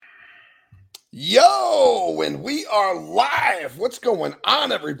Yo, and we are live. What's going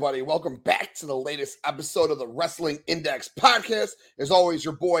on, everybody? Welcome back to the latest episode of the Wrestling Index podcast. As always,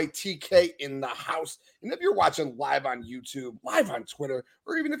 your boy TK in the house. And if you're watching live on YouTube, live on Twitter,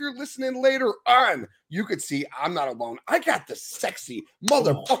 or even if you're listening later on, you could see I'm not alone. I got the sexy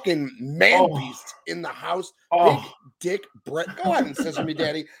motherfucking man beast in the house. Big Dick Brett. Go ahead and scissor me,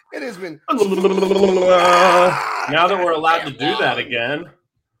 daddy. It has been now that we're allowed to do that again.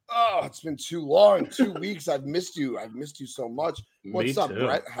 Oh, it's been too long. 2 weeks. I've missed you. I've missed you so much. What's up,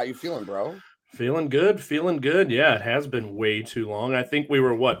 Brett? How you feeling, bro? Feeling good. Yeah, it has been way too long. I think we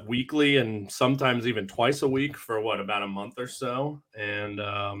were weekly and sometimes even twice a week for about a month or so. And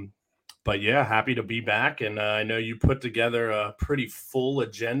but yeah, happy to be back. And I know you put together a pretty full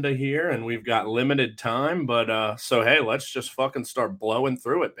agenda here, and we've got limited time. But so hey, let's just fucking start blowing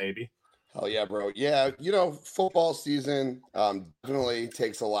through it, baby. Hell yeah, bro. Yeah, football season definitely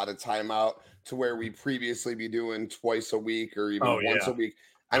takes a lot of time out to where we previously be doing twice a week or even once a week.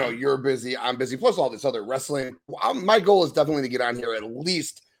 I know you're busy. I'm busy. Plus all this other wrestling. My goal is definitely to get on here at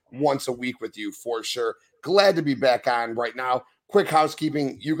least once a week with you for sure. Glad to be back on right now. Quick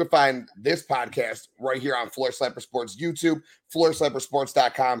housekeeping. You can find this podcast right here on Floor Slapper Sports YouTube,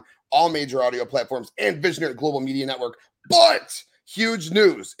 floorslappersports.com, all major audio platforms, and Visionary Global Media Network. But huge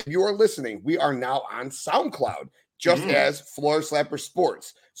news. If you are listening, we are now on SoundCloud, just as Floor Slapper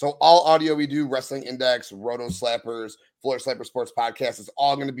Sports. So all audio we do, Wrestling Index, Roto Slappers, Floor Slapper Sports Podcast, is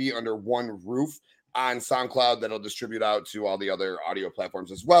all going to be under one roof on SoundCloud that'll distribute out to all the other audio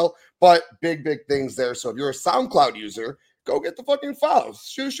platforms as well. But big things there. So if you're a SoundCloud user, go get the fucking follow.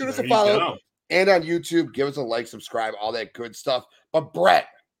 Shoot us a follow. Go. And on YouTube, give us a like, subscribe, all that good stuff. But Brett,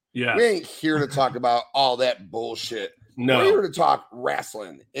 we ain't here to talk about all that bullshit. No. We're here to talk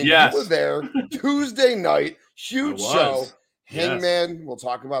wrestling. And you were there Tuesday night, huge show. Hangman, we'll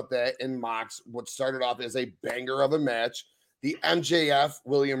talk about that. And Mox, what started off as a banger of a match. The MJF,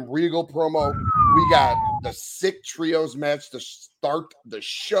 William Regal promo. We got the Sick Trios match to start the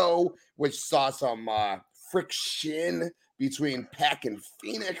show, which saw some friction between Pac and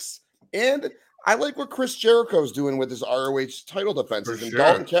Phoenix. And I like what Chris Jericho's doing with his ROH title defenses. And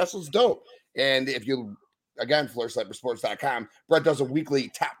Dalton Castle's dope. And if you... Again, floorslappersports.com. Brett does a weekly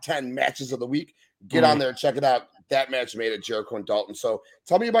top 10 matches of the week. Get on there and check it out. That match made it Jericho and Dalton. So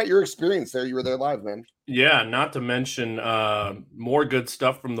tell me about your experience there. You were there live, man. Yeah, not to mention more good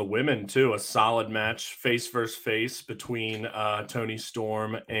stuff from the women, too. A solid match, face versus face, between Toni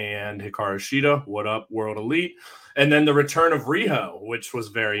Storm and Hikaru Shida. What up, World Elite? And then the return of Riho, which was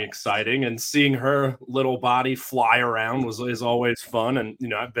very exciting. And seeing her little body fly around is always fun. And,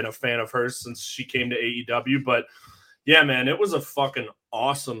 I've been a fan of hers since she came to AEW. But, yeah, man, it was a fucking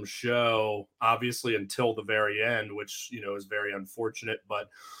awesome show, obviously, until the very end, which, is very unfortunate. But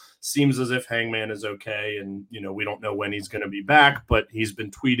seems as if Hangman is okay. And, we don't know when he's going to be back. But he's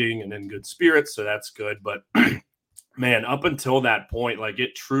been tweeting and in good spirits, so that's good. But man, up until that point,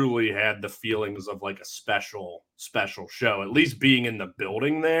 it truly had the feelings of a special show, at least being in the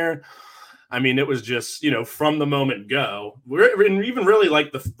building there. I mean, it was just, from the moment go. And even really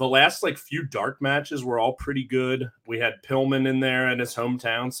the last few dark matches were all pretty good. We had Pillman in there in his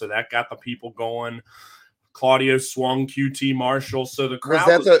hometown, so that got the people going. Claudio swung QT Marshall, so the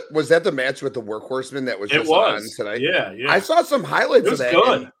crowd was that the match with the Workhorsemen that was just on tonight? Yeah. I saw some highlights of that.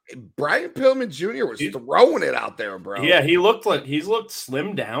 Good. Brian Pillman Jr. was throwing it out there, bro. Yeah, he's looked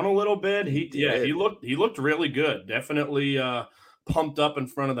slimmed down a little bit. He looked really good. Definitely pumped up in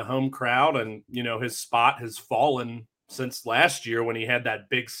front of the home crowd, and his spot has fallen since last year when he had that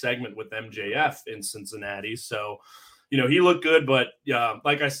big segment with MJF in Cincinnati. So he looked good, but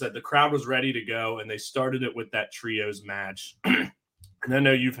like I said, the crowd was ready to go, and they started it with that trios match. And I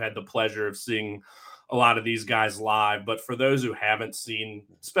know you've had the pleasure of seeing a lot of these guys live, but for those who haven't seen,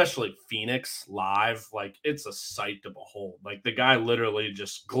 especially Phoenix live, it's a sight to behold. The guy literally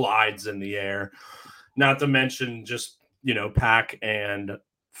just glides in the air. Not to mention just, Pac and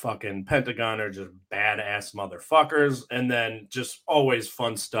fucking Pentagon are just badass motherfuckers. And then just always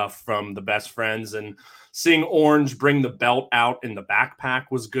fun stuff from the best friends, and seeing Orange bring the belt out in the backpack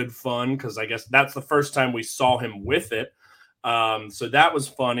was good fun, because I guess that's the first time we saw him with it. So that was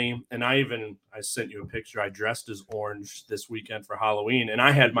funny. And I sent you a picture. I dressed as Orange this weekend for Halloween, and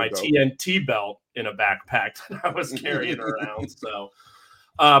I had my TNT belt in a backpack that I was carrying around. So,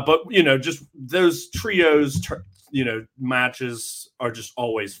 but just those trios, matches are just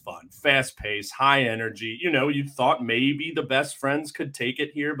always fun, fast paced, high energy. You thought maybe the best friends could take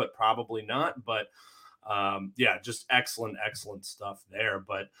it here, but probably not. But just excellent stuff there.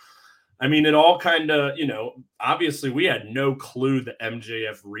 But I mean, it all kind of, obviously we had no clue the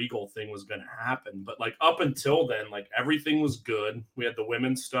MJF Regal thing was going to happen. But like up until then, like everything was good. We had the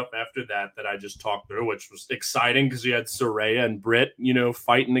women's stuff after that I just talked through, which was exciting because you had Saraya and Britt,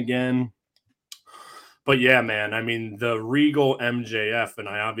 fighting again. But yeah, man, I mean, the Regal MJF, and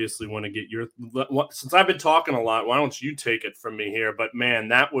I obviously want to get since I've been talking a lot, why don't you take it from me here? But man,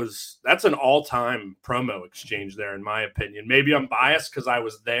 that's an all-time promo exchange there, in my opinion. Maybe I'm biased because I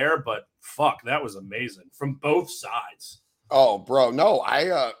was there, but fuck, that was amazing from both sides. Oh, bro, no,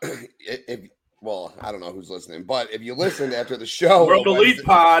 I don't know who's listening, but if you listened after the show, World Elite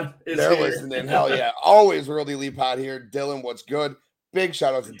Pod is they're here. Listening. Hell yeah, always World Elite Pod here. Dylan, what's good? Big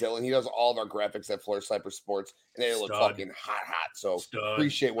shout out to Dylan. He does all of our graphics at Floor Sniper Sports, and they look fucking hot. So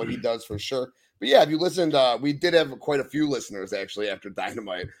appreciate what he does for sure. But yeah, if you listened, we did have quite a few listeners actually after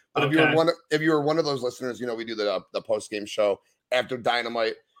Dynamite. But if you were one of those listeners, we do the post game show after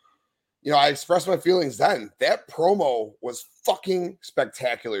Dynamite. I expressed my feelings then. That promo was fucking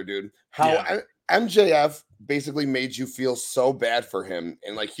spectacular, dude. MJF basically made you feel so bad for him,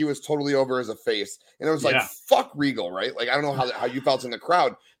 and like he was totally over as a face, and it was like fuck Regal, right? Like I don't know how you felt in the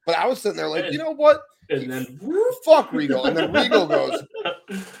crowd, but I was sitting there like, you know what? And then fuck Regal, and then Regal goes,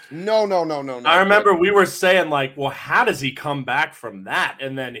 no. I remember we were saying like, well, how does he come back from that?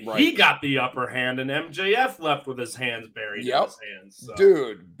 And then he got the upper hand, and MJF left with his hands buried in his hands. So.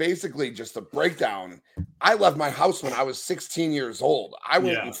 Dude, basically just a breakdown. I left my house when I was 16 years old. I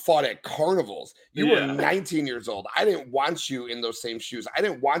went and fought at carnivals. You were 19 years old. I didn't want you in those same shoes. I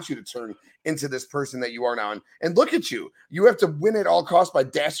didn't want you to turn into this person that you are now. And look at you. You have to win at all costs by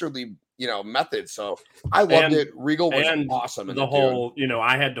dastardly, methods. So I loved it. Regal was awesome. The whole,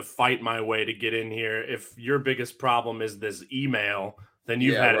 I had to fight my way to get in here. If your biggest problem is this email, then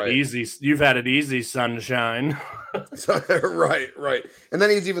you've had it easy. You've had it easy, sunshine. Right. And then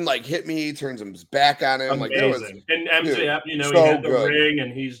he's even like hit me. He turns his back on him. Amazing. And MJF, he had the ring,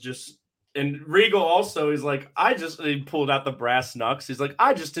 and he's just. And Regal also, he's like, he pulled out the brass knucks. He's like,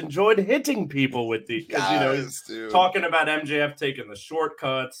 I just enjoyed hitting people with these. Because, he's talking about MJF taking the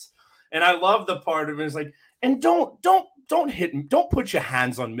shortcuts. And I love the part of it. He's like, and don't hit him. Don't put your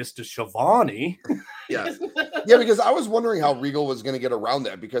hands on Mr. Schiavone. Yes. Yeah, because I was wondering how Regal was going to get around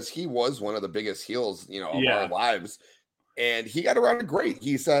that because he was one of the biggest heels, of our lives. And he got around it great.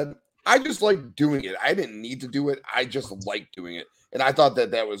 He said, I just like doing it. I didn't need to do it. I just like doing it. And I thought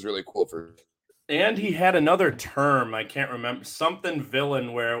that was really cool for. And he had another term, I can't remember, something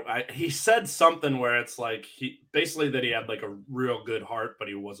villain where he said something where it's like he that he had like a real good heart, but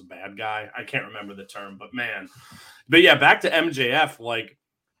he was a bad guy. I can't remember the term, but yeah, back to MJF, like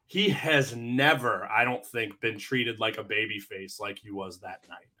he has never, I don't think, been treated like a babyface like he was that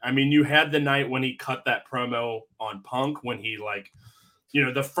night. I mean, you had the night when he cut that promo on Punk when he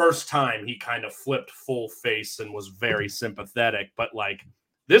the first time he kind of flipped full face and was very sympathetic, but like,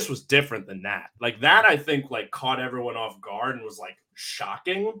 this was different than that. Like that, I think, like caught everyone off guard and was like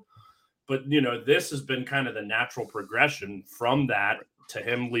shocking. But this has been kind of the natural progression from that to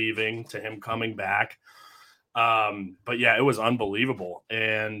him leaving to him coming back. But yeah, it was unbelievable,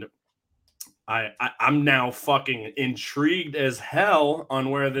 and I'm now fucking intrigued as hell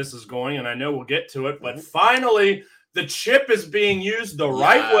on where this is going, and I know we'll get to it. But finally, the chip is being used the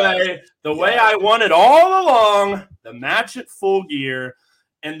right way, the way I want it all along. The match at Full Gear.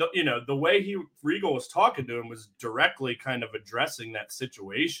 And the way Regal was talking to him was directly kind of addressing that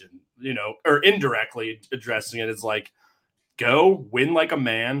situation, or indirectly addressing it. It's like, go win like a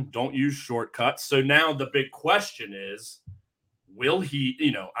man, don't use shortcuts. So now the big question is, will he?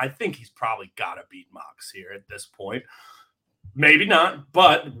 I think he's probably got to beat Mox here at this point. Maybe not,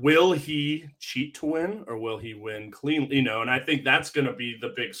 but will he cheat to win, or will he win cleanly? And I think that's going to be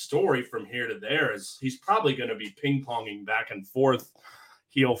the big story from here to there. Is he's probably going to be ping ponging back and forth.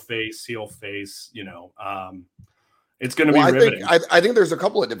 Heel face. It's going to be riveting. I think there's a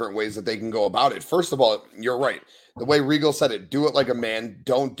couple of different ways that they can go about it. First of all, you're right. The way Regal said it, do it like a man.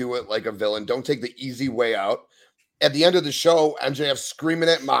 Don't do it like a villain. Don't take the easy way out. At the end of the show, MJF screaming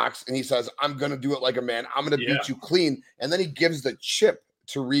at Mox, and he says, I'm going to do it like a man. I'm going to beat you clean. And then he gives the chip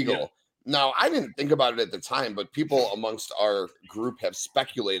to Regal. Yeah. Now, I didn't think about it at the time, but people amongst our group have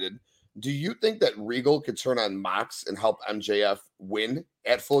speculated. Do you think that Regal could turn on Mox and help MJF win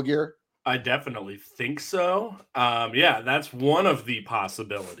at Full Gear? I definitely think so. Yeah, that's one of the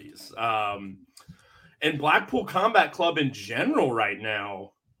possibilities. And Blackpool Combat Club in general right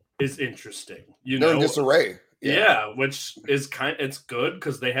now is interesting. They're in disarray. Yeah, which is it's good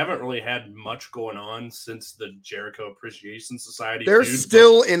because they haven't really had much going on since the Jericho Appreciation Society. They're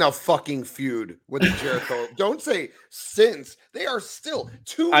still in a fucking feud with the Jericho. Don't say since. They are still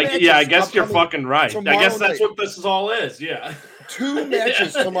 2 matches. I guess you're fucking right. I guess that's what this all is. Yeah. 2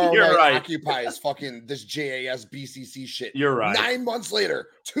 matches tomorrow night occupies fucking this JAS BCC shit. You're right. 9 months later,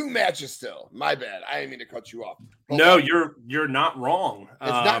 2 matches still. My bad. I didn't mean to cut you off. But no, you're not wrong. It's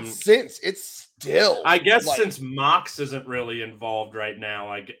not since. It's still. I guess since Mox isn't really involved right now,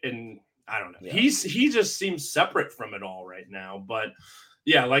 I don't know. Yeah. He just seems separate from it all right now. But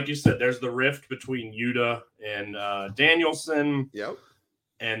yeah, like you said, there's the rift between Yuta and Danielson. Yep.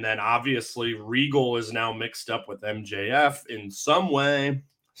 And then obviously Regal is now mixed up with MJF in some way.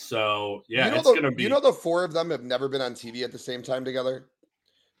 So yeah, it's going to be. You know, the 4 of them have never been on TV at the same time together.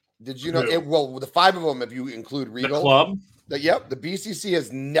 Did you know? Well, the 5 of them, if you include Regal, the club. The BCC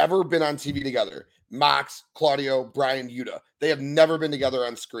has never been on TV together. Mox, Claudio, Brian, Yuta. They have never been together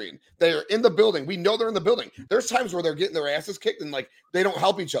on screen. They are in the building. We know they're in the building. There's times where they're getting their asses kicked and like they don't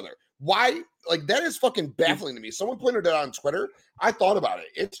help each other. Why? Like that is fucking baffling to me. Someone pointed it out on Twitter. I thought about it.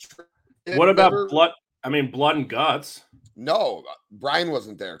 It's true. What about blood? I mean, blood and guts. No, Brian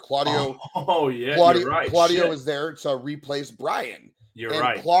wasn't there. Claudio. Oh yeah, Claudio, you're right. Claudio was there to replace Brian. You're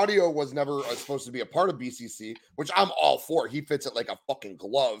right. Claudio was never supposed to be a part of BCC, which I'm all for. He fits it like a fucking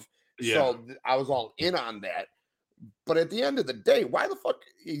glove. Yeah. So I was all in on that. But at the end of the day, why the fuck?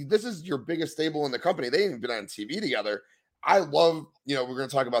 This is your biggest stable in the company. They ain't been on TV together. I love, we're going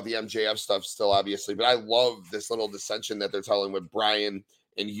to talk about the MJF stuff still, obviously, but I love this little dissension that they're telling with Brian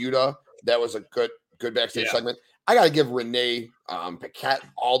and Yuta. That was a good backstage segment. I got to give Renee Paquette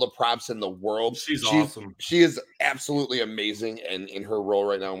all the props in the world. She's awesome. She is absolutely amazing in her role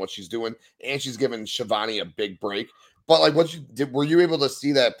right now and what she's doing. And she's giving Shivani a big break. But like, were you able to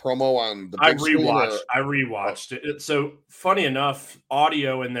see that promo on the big screen? I rewatched it. So funny enough,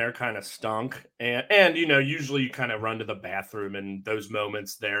 audio in there kind of stunk, and usually you kind of run to the bathroom in those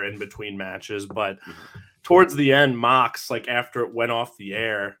moments there in between matches. But towards the end, Mox, like after it went off the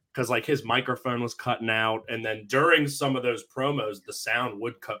air, because like his microphone was cutting out, and then during some of those promos, the sound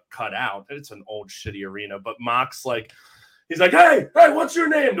would cut out. It's an old shitty arena, but Mox he's like, hey, what's your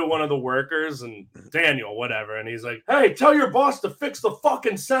name to one of the workers? And Daniel, whatever. And he's like, hey, tell your boss to fix the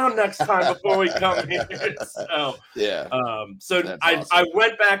fucking sound next time before we come here. So, yeah. So I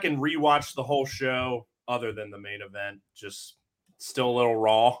went back and rewatched the whole show other than the main event, just still a little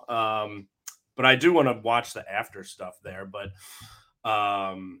raw. But I do want to watch the after stuff there. But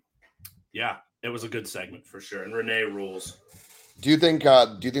yeah, it was a good segment for sure. And Renee rules. Do you think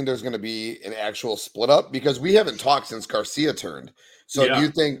there's going to be an actual split up? Because we haven't talked since Garcia turned. So do you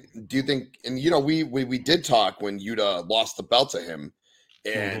think, and we did talk when Yuta lost the belt to him,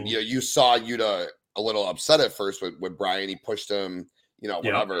 and you saw Yuta a little upset at first with Brian. He pushed him,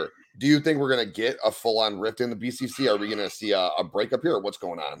 whatever. Yep. Do you think we're going to get a full on rift in the BCC? Are we going to see a breakup here? Or what's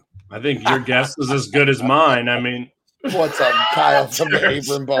going on? I think your guess is as good as mine. I mean, what's up, Kyle from the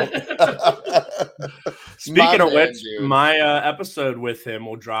apron boat? Speaking of which, my episode with him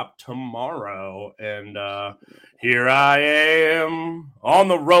will drop tomorrow, and here I am on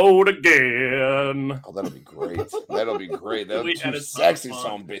the road again. Oh, that'll be great. That'll be great. That'll be two sexy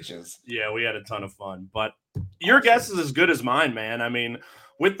son bitches. Yeah, we had a ton of fun. But your guess is as good as mine, man. I mean,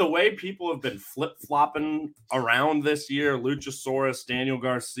 with the way people have been flip-flopping around this year, Luchasaurus, Daniel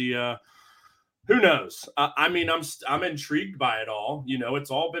Garcia, who knows? I mean, I'm intrigued by it all. It's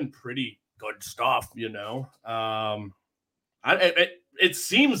all been pretty good stuff. It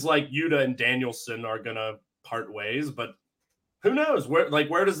seems like Yuta and Danielson are gonna part ways, but who knows?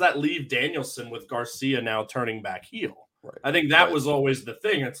 Where does that leave Danielson with Garcia now turning back heel? Right. I think that was always the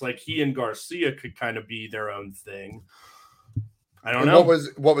thing. It's like he and Garcia could kind of be their own thing. I don't know.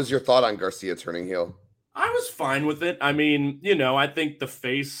 What was your thought on Garcia turning heel? I was fine with it. I mean, I think the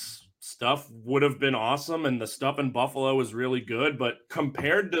face stuff would have been awesome, and the stuff in Buffalo was really good, but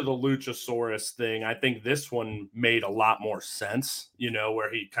compared to the Luchasaurus thing, I think this one made a lot more sense,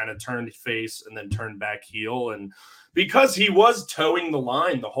 where he kind of turned face and then turned back heel, and because he was towing the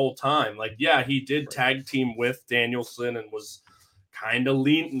line the whole time, he did tag team with Danielson and was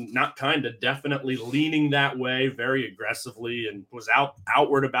definitely leaning that way very aggressively, and was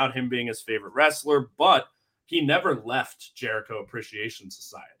outward about him being his favorite wrestler, but he never left Jericho Appreciation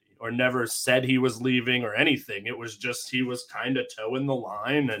Society or never said he was leaving or anything. It was just he was kind of towing the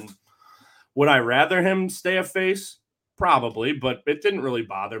line. And would I rather him stay a face? Probably, but it didn't really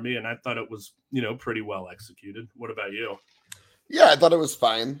bother me, and I thought it was, pretty well executed. What about you? Yeah, I thought it was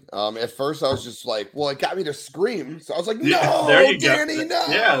fine. At first, I was just like, well, it got me to scream. So I was like, no, there you Danny, go. no.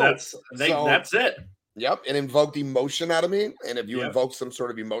 Yeah, that's it. Yep, and invoked emotion out of me. And if you invoke some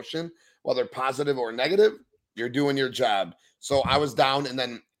sort of emotion, whether positive or negative, you're doing your job. So I was down, and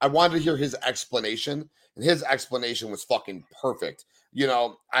then I wanted to hear his explanation, and his explanation was fucking perfect. You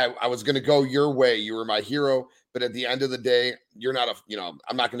know, I was going to go your way. You were my hero, but at the end of the day, you're not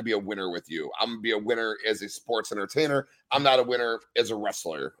I'm not going to be a winner with you. I'm going to be a winner as a sports entertainer. I'm not a winner as a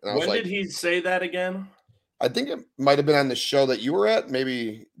wrestler. And when did he say that again? I think it might have been on the show that you were at.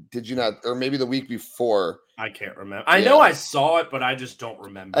 Maybe did you not, or maybe the week before? I can't remember. I know I saw it, but I just don't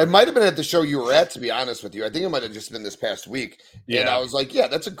remember. It might have been at the show you were at, to be honest with you. I think it might have just been this past week. Yeah. And I was like, yeah,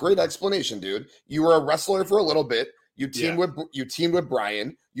 that's a great explanation, dude. You were a wrestler for a little bit. You teamed with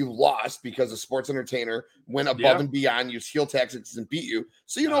Brian. You lost because a sports entertainer went above and beyond, used heel tactics and beat you.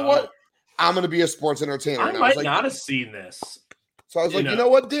 So you know what? I'm going to be a sports entertainer. I might not have seen this. So I was like, you know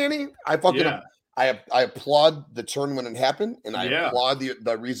what, Danny? I fucking I applaud the turn when it happened, and I applaud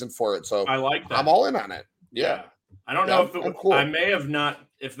the reason for it. So I like that. I'm all in on it. Yeah. I don't know if it was, cool. I may have not,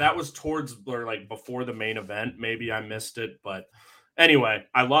 if that was towards or like before the main event, maybe I missed it. But anyway,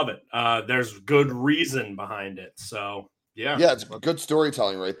 I love it. There's good reason behind it. So yeah. Yeah, it's good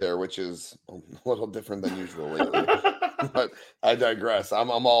storytelling right there, which is a little different than usual lately. But I digress. I'm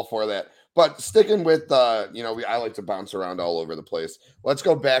all for that. But sticking with, I like to bounce around all over the place. Let's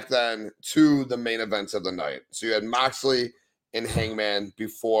go back then to the main events of the night. So you had Moxley and Hangman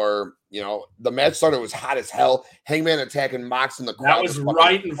before, the match started. It was hot as hell. Hangman attacking Mox in the crowd. That was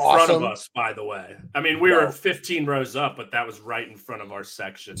right in front of us, by the way. I mean, we were 15 rows up, but that was right in front of our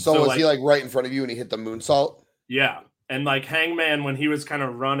section. So was he like right in front of you and he hit the moonsault? Yeah. And like Hangman, when he was kind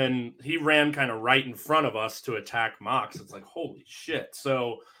of running, he ran kind of right in front of us to attack Mox. It's like, holy shit.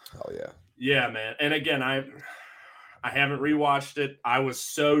 So, oh yeah. Yeah, man. And again, I haven't rewatched it. I was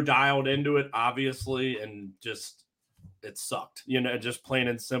so dialed into it, obviously, and just it sucked. Just plain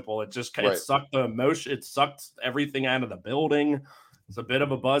and simple. It just it sucked the emotion. It sucked everything out of the building. It's a bit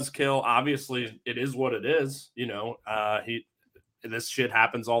of a buzzkill. Obviously, it is what it is. This shit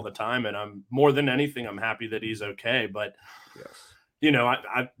happens all the time, and I'm more than anything, I'm happy that he's okay. But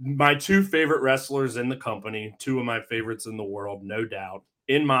my two favorite wrestlers in the company, two of my favorites in the world, no doubt.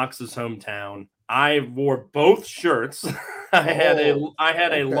 In Mox's hometown, I wore both shirts. I had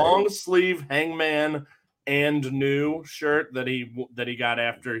a long sleeve Hangman and New shirt that he got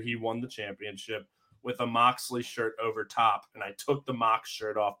after he won the championship with a Moxley shirt over top, and I took the Mox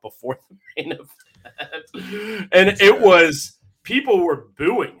shirt off before the main event. And it was people were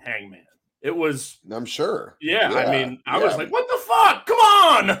booing Hangman. It was, I'm sure. Yeah. I mean, I was like, what the fuck? Come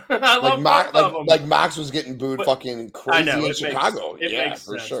on. I love both of them. Like Mox was getting booed fucking crazy in Chicago. It makes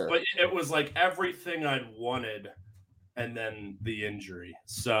sense. Sure. But it was like everything I'd wanted and then the injury.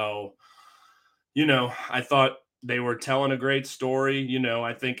 So, I thought they were telling a great story.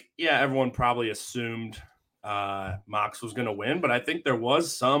 I think, everyone probably assumed Mox was going to win, but I think there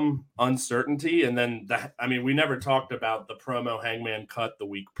was some uncertainty. And then we never talked about the promo Hangman cut the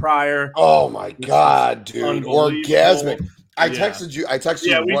week prior. Oh my God, dude. Orgasmic. I texted you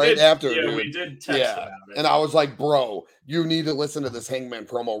right after. Yeah, we did text about it. And I was like, bro, you need to listen to this Hangman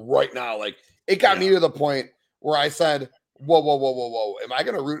promo right now. Like, it got me to the point where I said, whoa. Am I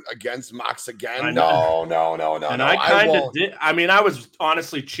going to root against Mox again? No. And I kind of did. I mean, I was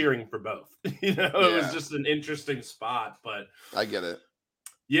honestly cheering for both. It was just an interesting spot, but I get it.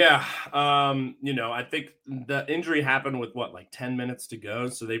 Yeah. I think the injury happened with 10 minutes to go.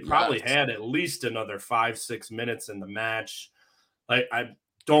 So they probably had at least another 5-6 minutes in the match. Like I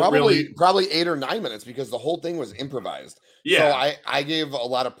don't probably 8 or 9 minutes because the whole thing was improvised. Yeah. So I gave a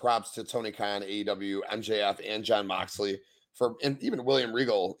lot of props to Tony Khan, AEW, MJF, and Jon Moxley and even William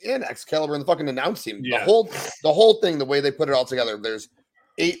Regal and Excalibur and the fucking announce team. Yeah. The whole thing, the way they put it all together. There's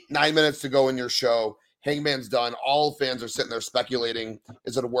 8-9 minutes to go in your show. Hangman's done. All fans are sitting there speculating: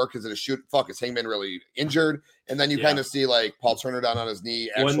 is it a work? Is it a shoot? Fuck, is Hangman really injured? And then you kind of see like Paul Turner down on his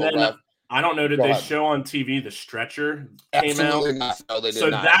knee. I don't know. Did they show on TV the stretcher came Absolutely out? Not. No, they did so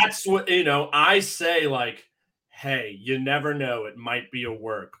not. That's what I say. Like, hey, you never know. It might be a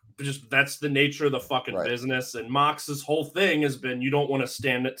work. That's the nature of the fucking business. And Mox's whole thing has been: you don't want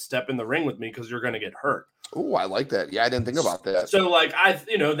to step in the ring with me because you're going to get hurt. Oh, I like that. Yeah, I didn't think about that. So, like,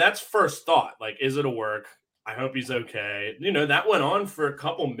 that's first thought. Like, is it a work? I hope he's okay. That went on for a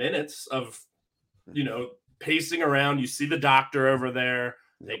couple minutes of, pacing around. You see the doctor over there.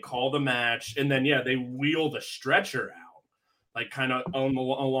 They call the match. And then, they wheel the stretcher out, like, kind of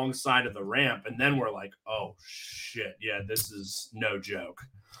alongside of the ramp. And then we're like, oh, shit. Yeah, this is no joke.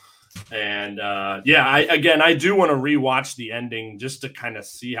 And I do want to rewatch the ending just to kind of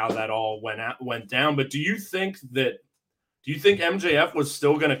see how that all went down. But do you think that Do you think MJF was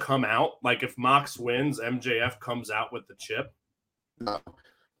still going to come out? Like if Mox wins, MJF comes out with the chip? No,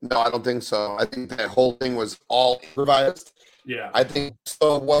 I don't think so. I think that whole thing was all improvised. Yeah. I think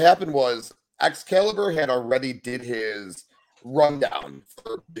so. What happened was Excalibur had already did his rundown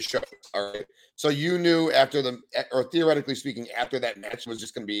for the show. All right. So you knew after or theoretically speaking, after that match was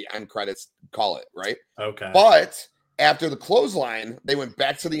just going to be end credits, call it, right? Okay. But after the clothesline, they went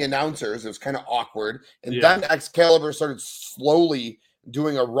back to the announcers. It was kind of awkward. And then Excalibur started slowly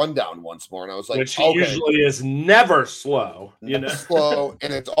doing a rundown once more. And I was like, which he usually is never slow, never slow.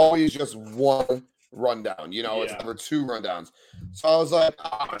 And it's always just one rundown, it's never two rundowns. So I was like,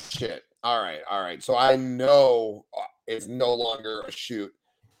 oh, shit. All right. So I know it's no longer a shoot.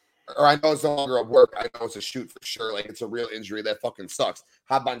 Or I know it's no longer a work. I know it's a shoot for sure. Like, it's a real injury. That fucking sucks.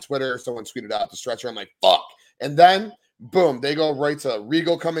 Hop on Twitter. Someone tweeted out the stretcher. I'm like, fuck. And then, boom, they go right to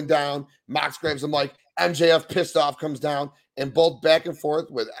Regal coming down. Mox grabs him like MJF pissed off comes down. And both back and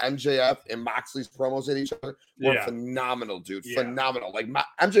forth with MJF and Moxley's promos at each other were phenomenal, dude. Yeah. Phenomenal. Like,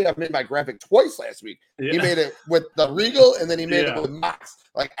 MJF made my graphic twice last week. Yeah. He made it with the Regal, and then he made it with Mox.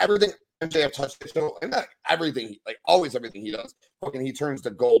 Like, everything MJF touched the show, and everything, like always everything he does, fucking he turns to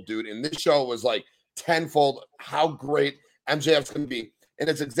gold, dude. And this show was like tenfold how great MJF's going to be. And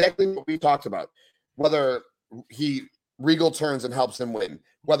it's exactly what we talked about. Whether Regal turns and helps him win,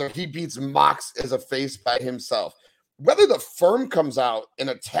 whether he beats Mox as a face by himself, whether the Firm comes out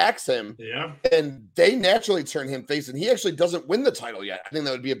and attacks him, and they naturally turn him face, and he actually doesn't win the title yet. I think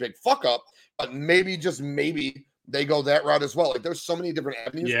that would be a big fuck up, but maybe, just maybe, they go that route as well. Like, there's so many different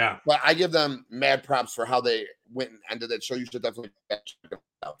avenues. Yeah. But I give them mad props for how they went and ended that show. You should definitely check it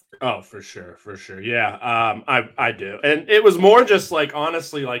out. Oh, for sure. Yeah. I do. And it was more just like,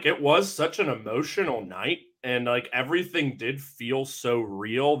 honestly, like, it was such an emotional night, and like everything did feel so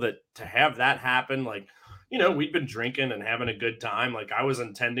real that to have that happen, like, we'd been drinking and having a good time. Like, I was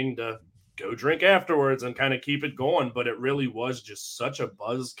intending to go drink afterwards and kind of keep it going, but it really was just such a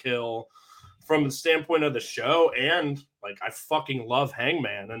buzzkill from the standpoint of the show. And like, I fucking love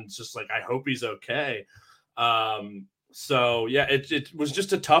Hangman, and it's just like, I hope he's okay. So yeah, it was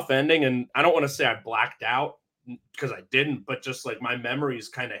just a tough ending, and I don't want to say I blacked out, because I didn't, but just like my memory is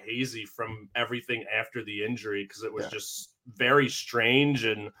kind of hazy from everything after the injury, because it was just very strange.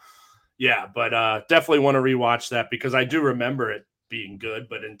 And but definitely want to rewatch that, because I do remember it being good,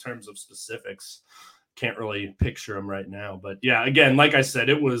 but in terms of specifics, can't really picture them right now. But yeah, again, like I said,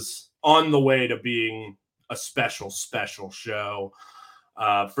 it was on the way to being a special show.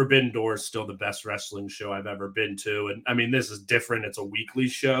 Forbidden Door is still the best wrestling show I've ever been to. And I mean, this is different. It's a weekly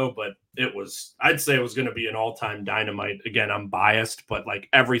show, but I'd say it was going to be an all-time Dynamite. Again, I'm biased, but like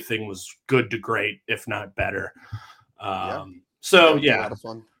everything was good to great, if not better. So yeah, a lot of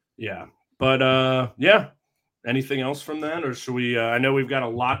fun. Yeah. But anything else from that, or should we? I know we've got a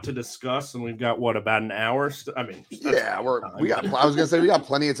lot to discuss, and we've got about an hour. I mean, I was gonna say we got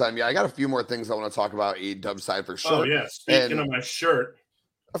plenty of time. Yeah, I got a few more things I want to talk about AEW side for sure. Oh yeah, speaking of my shirt,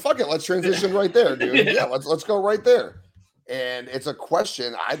 fuck it, let's transition right there, dude. Yeah, let's go right there. And it's a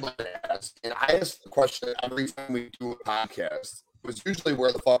question I'd like to ask, and I ask the question every time we do a podcast. It was usually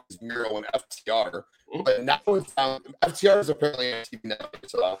where the fuck is Miro and FTR, but now it's FTR is apparently on TV now,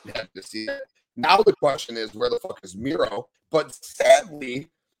 so I'm happy to see it. Now the question is, where the fuck is Miro? But sadly,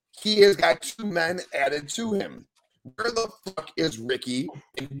 he has got two men added to him. Where the fuck is Ricky?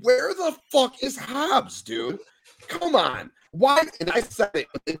 And where the fuck is Hobbs, dude? Come on. Why? And I said it,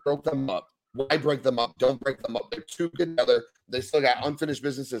 but they broke them up. Why break them up? Don't break them up. They're too good together. They still got unfinished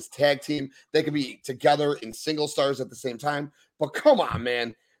business as tag team. They could be together in single stars at the same time. But come on,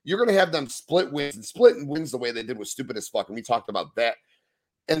 man. You're going to have them split wins the way they did with Stupid as Fuck. And we talked about that.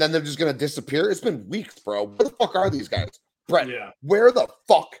 And then they're just going to disappear. It's been weeks, bro. Where the fuck are these guys? Brett, where the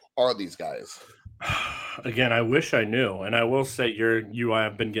fuck are these guys? Again, I wish I knew. And I will say I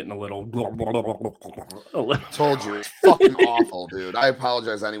have been getting a little. Told you. It's fucking awful, dude. I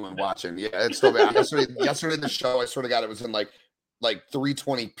apologize to anyone watching. Yeah, it's so bad. Yesterday the show, I swear to God, it was in like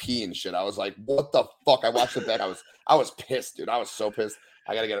 320p and shit. I was like, what the fuck? I watched it back. I was pissed, dude. I was so pissed.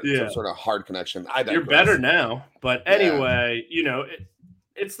 I got to get some sort of hard connection. You're better now. But anyway,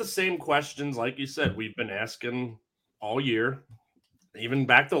 it's the same questions, like you said, we've been asking all year, even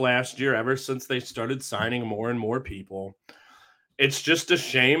back to last year, ever since they started signing more and more people. It's just a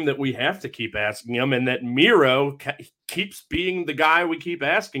shame that we have to keep asking them, and that Miro keeps being the guy we keep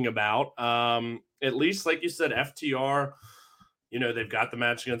asking about. At least, like you said, FTR, they've got the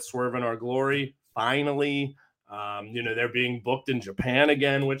match against Swerve in Our Glory, finally. They're being booked in Japan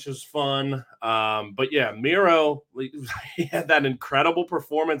again, which is fun. But yeah, Miro, he had that incredible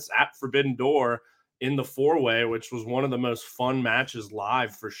performance at Forbidden Door, in the 4-way, which was one of the most fun matches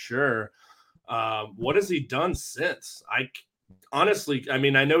live for sure. What has he done since? Honestly, I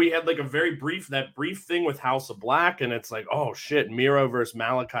mean, I know he had like that brief thing with House of Black, and it's like, oh shit, Miro versus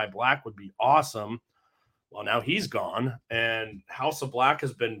Malachi Black would be awesome. Well, now he's gone, and House of Black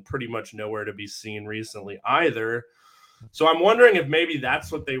has been pretty much nowhere to be seen recently either. So I'm wondering if maybe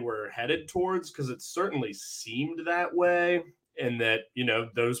that's what they were headed towards, because it certainly seemed that way, and that, you know,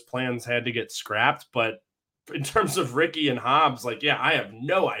 those plans had to get scrapped. But in terms of Ricky and Hobbs, like, yeah, I have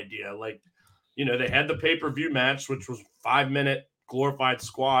no idea. Like, you know, they had the pay-per-view match, which was 5-minute glorified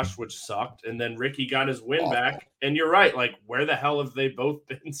squash, which sucked, and then Ricky got his win back. And you're right, like, where the hell have they both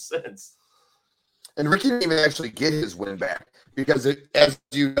been since? And Ricky didn't even actually get his win back because as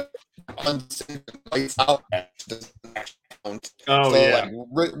you lights out doesn't actually count. Oh, so, yeah.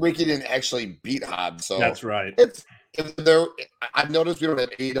 Like, Ricky didn't actually beat Hobbs. So that's right. I've noticed we don't have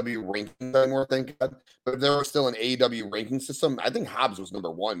AEW rankings anymore, thank God. But if there was still an AEW ranking system, I think Hobbs was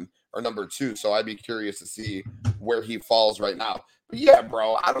number 1 or number 2. So I'd be curious to see where he falls right now. But yeah,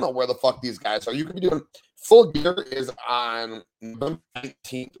 bro, I don't know where the fuck these guys are. You could be doing Full Gear is on November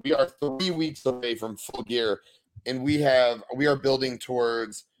 19th. We are 3 weeks away from Full Gear, and we are building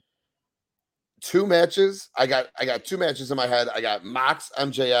towards 2 matches. I got 2 matches in my head. I got Mox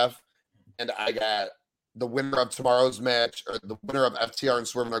MJF, and I got the winner of tomorrow's match, or the winner of FTR and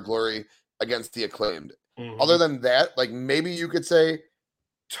Swerve in Our Glory against the Acclaimed. Mm-hmm. Other than that, like, maybe you could say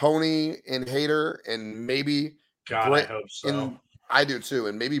Tony and Hayter, and maybe Britt, I hope so. I do too,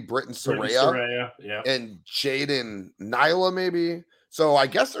 and maybe Britt and Saraya, yeah, and Jade and Nyla, maybe. So I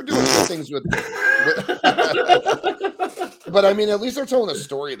guess they're doing some things with but I mean, at least they're telling a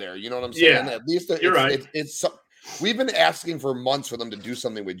story there. You know what I'm saying? Yeah, at least you're right. It's we've been asking for months for them to do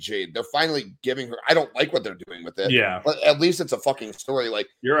something with Jade. They're finally giving her. I don't like what they're doing with it. Yeah, but at least it's a fucking story. Like,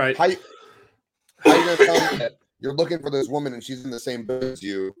 you're right. How you gonna tell me that you're looking for this woman and she's in the same boat as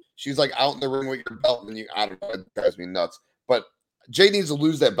you? She's like out in the ring with your belt, and I don't know. It drives me nuts. But Jade needs to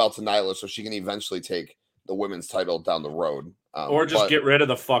lose that belt to Nyla so she can eventually take the women's title down the road. Or just get rid of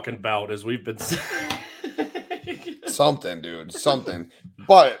the fucking belt, as we've been saying. Something, dude. Something.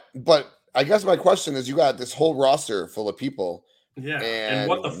 But I guess my question is, you got this whole roster full of people. Yeah. And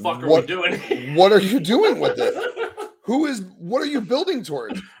what the fuck are we doing? What are you doing with it? What are you building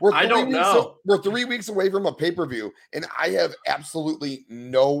towards? I don't know. We're 3 weeks away from a pay-per-view, and I have absolutely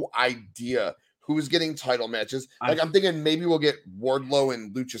no idea who's getting title matches. Like, I'm thinking maybe we'll get Wardlow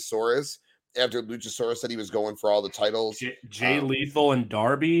and Luchasaurus after Luchasaurus said he was going for all the titles. Jay Lethal and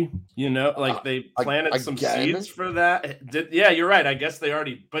Darby, you know, like they planted some seeds for that. Yeah, you're right. I guess they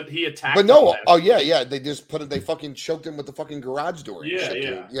already, but he attacked. But no, yeah. They just they fucking choked him with the fucking garage door.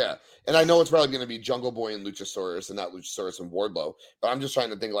 Yeah. And I know it's probably going to be Jungle Boy and Luchasaurus and not Luchasaurus and Wardlow. But I'm just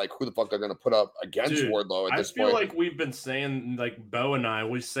trying to think, like, who the fuck they're going to put up against Wardlow at this point. I feel like we've been saying, like, Bo and I,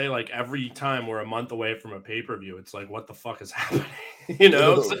 we say, like, every time we're a month away from a pay-per-view, it's like, what the fuck is happening? You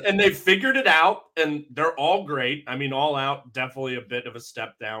know? And they figured it out, and they're all great. I mean, All Out, definitely a bit of a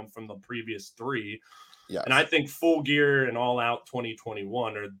step down from the previous 3. Yes. And I think Full Gear and All Out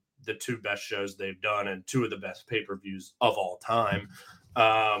 2021 are the 2 best shows they've done and 2 of the best pay-per-views of all time.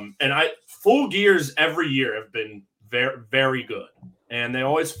 And Full Gears every year have been very, very good, and they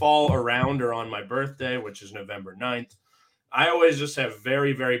always fall around or on my birthday, which is November 9th. I always just have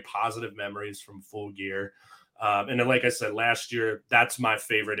very, very positive memories from Full Gear. And then, like I said, last year, that's my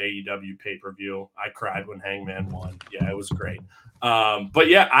favorite AEW pay-per-view. I cried when Hangman won. Yeah, it was great. But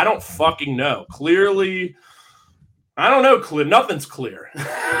yeah, I don't fucking know. Clearly, I don't know. Nothing's clear.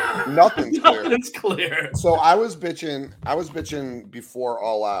 Nothing's clear. So I was bitching before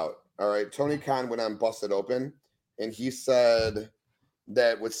All Out. All right. Tony Khan went on Busted Open, and he said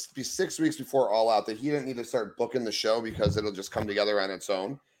that would be 6 weeks before All Out that he didn't need to start booking the show because it'll just come together on its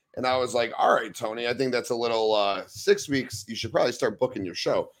own. And I was like, all right, Tony, I think that's a little 6 weeks. You should probably start booking your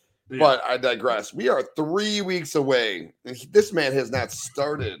show. Yeah. But I digress. We are 3 weeks away. And this man has not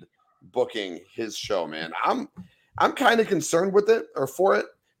started booking his show, man. I'm kind of concerned with it or for it,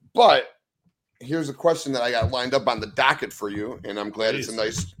 but here's a question that I got lined up on the docket for you, and I'm glad it's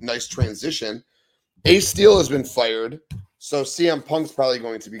a nice transition. Ace Steel has been fired, so CM Punk's probably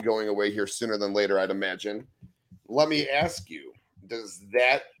going to be going away here sooner than later, I'd imagine. Let me ask you, does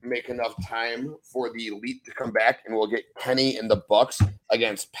that make enough time for the Elite to come back, and we'll get Kenny and the Bucks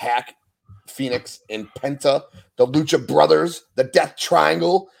against Pac, Phoenix, and Penta, the Lucha Brothers, the Death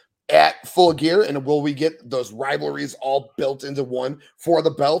Triangle, at Full Gear, and will we get those rivalries all built into one for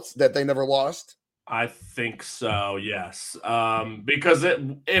the belts that they never lost? I think so, yes. Because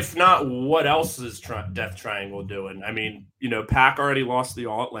if not, what else is Death Triangle doing? I mean, Pac already lost the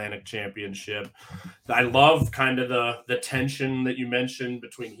All-Atlantic Championship. I love kind of the tension that you mentioned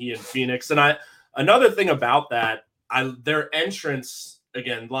between he and Phoenix. And another thing about that, their entrance,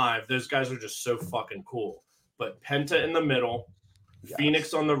 again, live, those guys are just so fucking cool. But Penta in the middle, yes.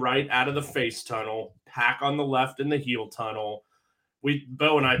 Phoenix on the right out of the face tunnel, Pac on the left in the heel tunnel.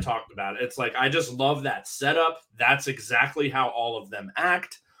 Bo and I talked about it. It's like, I just love that setup. That's exactly how all of them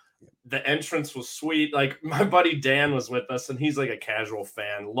act. The entrance was sweet. Like, my buddy Dan was with us, and he's like a casual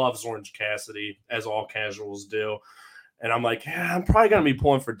fan, loves Orange Cassidy, as all casuals do. And I'm like, yeah, I'm probably going to be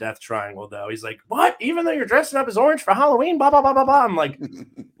pulling for Death Triangle, though. He's like, what? Even though you're dressing up as Orange for Halloween? Blah, blah, blah, blah, blah. I'm like,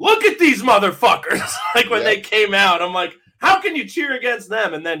 look at these motherfuckers. Like, when they came out, I'm like, how can you cheer against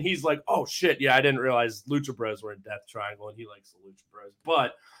them? And then he's like, oh, shit, yeah, I didn't realize Lucha Bros were in Death Triangle, and he likes the Lucha Bros.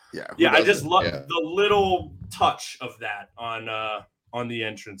 But, yeah, I just love the little touch of that on the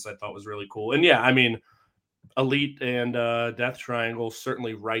entrance. I thought was really cool. And, yeah, I mean, Elite and Death Triangle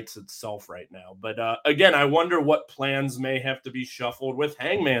certainly writes itself right now. But, again, I wonder what plans may have to be shuffled with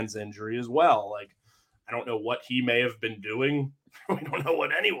Hangman's injury as well. Like, I don't know what he may have been doing. We don't know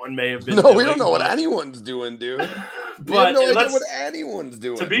what anyone may have been doing. No, we don't know what anyone's doing, dude. We have no idea what anyone's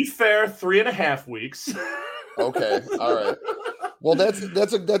doing. To be fair, 3.5 weeks. Okay, all right. Well, that's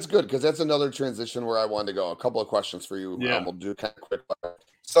good, because that's another transition where I wanted to go. A couple of questions for you. Yeah. We'll do kind of quick.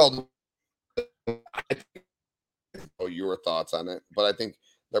 So, I think your thoughts on it, but I think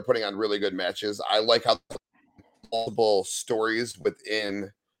they're putting on really good matches. I like how multiple stories within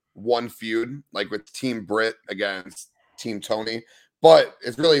one feud, like with Team Britt against Team Tony, but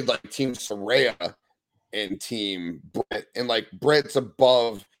it's really like Team Saraya and Team Britt, and like Britt's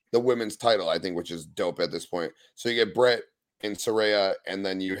above the women's title, I think, which is dope at this point. So you get Britt and Saraya, and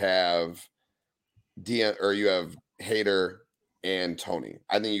then you have you have Hayter and Tony.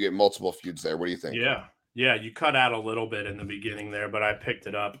 I think you get multiple feuds there. What do you think? Yeah, you cut out a little bit in the beginning there, but I picked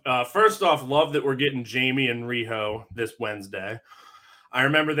it up. First off, love that we're getting Jamie and Riho this Wednesday. I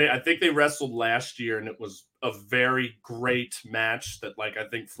remember I think they wrestled last year, and it was a very great match that, like, I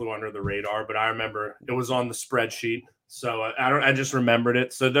think flew under the radar, but I remember it was on the spreadsheet. So I just remembered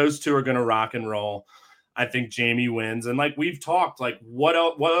it. So those two are going to rock and roll. I think Jamie wins. And like we've talked, like what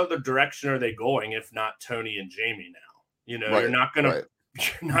other direction are they going if not Tony and Jamie now? You're not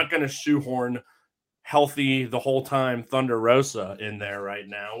going to shoehorn healthy the whole time Thunder Rosa in there right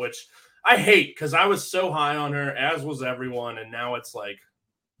now, which I hate, because I was so high on her, as was everyone, and now it's like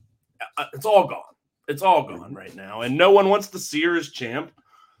it's all gone. It's all gone right now, and no one wants to see her as champ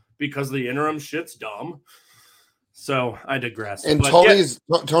because the interim shit's dumb. So I digress. And Tony's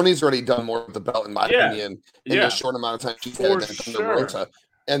already done more with the belt, in my opinion, in a short amount of time she's had than Thunder Rosa.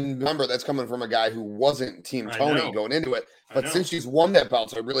 And remember, that's coming from a guy who wasn't Team Tony going into it. But since she's won that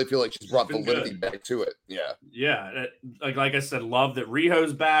belt, I really feel like she's brought validity back to it. Yeah. Yeah. Like I said, love that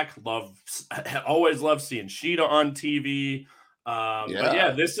Riho's back. Always love seeing Sheeta on TV. But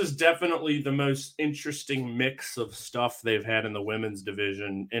yeah, this is definitely the most interesting mix of stuff they've had in the women's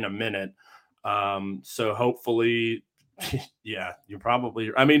division in a minute. So hopefully, you're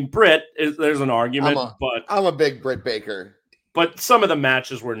probably, I mean, Britt, there's an argument, but I'm a big Britt Baker. But some of the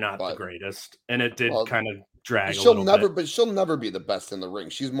matches were not the greatest, and it did kind of drag a little bit. But she'll never be the best in the ring.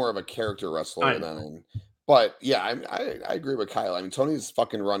 She's more of a character wrestler but yeah, I agree with Kyle. I mean, Tony's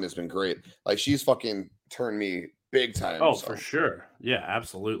fucking run has been great. Like, she's fucking turned me big time. Oh, for sure. Yeah,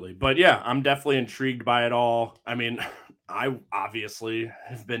 absolutely. But yeah, I'm definitely intrigued by it all. I mean, I obviously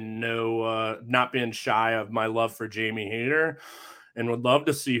have been not being shy of my love for Jamie Hayter, and would love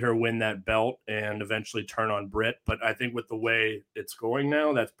to see her win that belt and eventually turn on Britt. But I think with the way it's going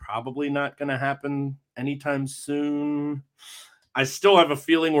now, that's probably not going to happen anytime soon. I still have a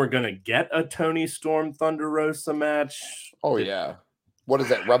feeling we're going to get a Tony Storm Thunder Rosa match. Oh, yeah. What is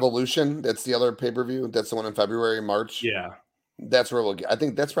that, Revolution? That's the other pay-per-view? That's the one in February, March? Yeah. That's where we'll get. I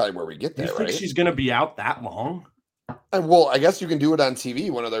think that's probably where we get that, right? You think she's going to be out that long? Well, I guess you can do it on TV.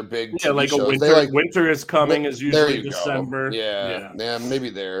 One of their big TV like shows. Winter is coming is usually December. Yeah, maybe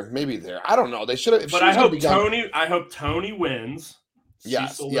there. I don't know. They should have. But I hope Tony wins. She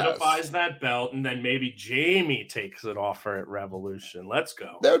solidifies that belt, and then maybe Jamie takes it off her at Revolution. Let's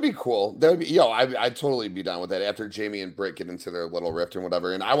go. That would be cool. I'd totally be down with that after Jamie and Britt get into their little rift and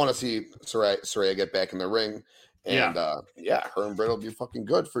whatever. And I want to see Saraya get back in the ring. And her and Britt will be fucking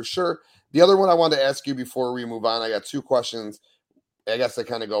good for sure. The other one I wanted to ask you before we move on, I got two questions. I guess they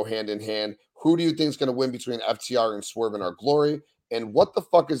kind of go hand in hand. Who do you think is going to win between FTR and Swerve in Our Glory? And what the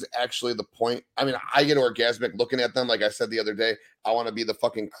fuck is actually the point? I mean, I get orgasmic looking at them. Like I said the other day, I want to be the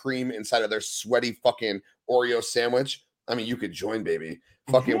fucking cream inside of their sweaty fucking Oreo sandwich. I mean, you could join, baby.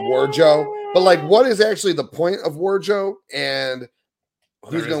 Fucking Wardjoe. But like, what is actually the point of Wardjoe? And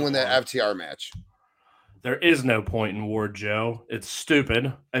who's going to win that FTR match? There is no point in Wardjoe. It's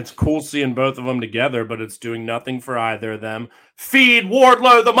stupid. It's cool seeing both of them together, but it's doing nothing for either of them. Feed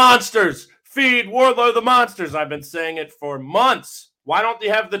Wardlow the monsters! Feed Wardlow the monsters! I've been saying it for months. Why don't they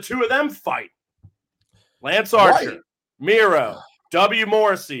have the two of them fight? Lance Archer, Miro, W.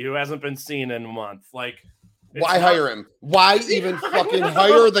 Morrissey, who hasn't been seen in a month. Like, why hire him? Why even fucking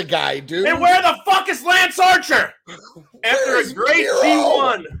hire the guy, dude? And where the fuck is Lance Archer? After a great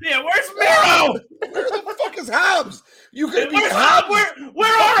G1. Yeah, where's Miro? Where the fuck is Hobbs? You could be Hobbs. Where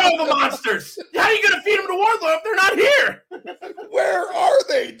are all the monsters? How are you going to feed them to Wardlow if they're not here? Where are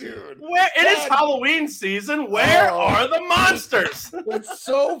they, dude? It is Halloween season. Where are the monsters? It's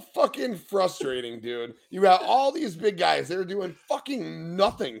so fucking frustrating, dude. You got all these big guys. They're doing fucking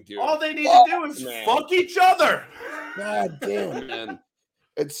nothing, dude. All they need to do is fuck each other. God damn, man.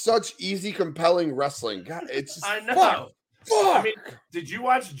 It's such easy, compelling wrestling. God, it's just, I know. Fuck. I mean, did you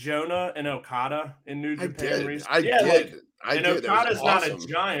watch Jonah and Okada in New Japan recently? I did. Okada's not a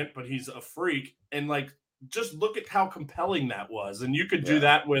giant, but he's a freak. And like, just look at how compelling that was. And you could do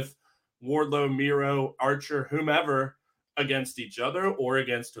that with Wardlow, Miro, Archer, whomever against each other or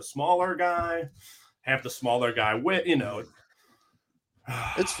against a smaller guy. Have the smaller guy win, you know.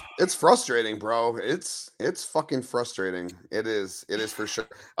 It's frustrating, bro. It's fucking frustrating. It is for sure.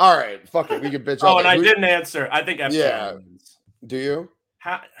 All right, fuck it. We can bitch. Oh, and I didn't answer. I think FTR wins. Do you?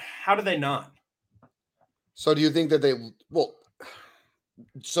 How do they not? So do you think that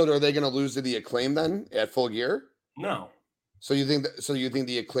so are they going to lose to the Acclaim then at Full Gear? No. So you think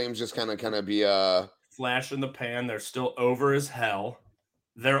the Acclaim's just kind of be flash in the pan? They're still over as hell.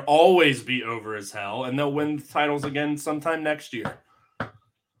 They'll always be over as hell, and they'll win titles again sometime next year.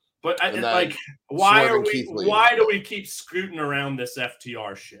 But why do we keep scooting around this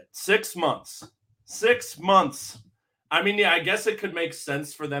FTR shit? 6 months. 6 months. I mean, yeah, I guess it could make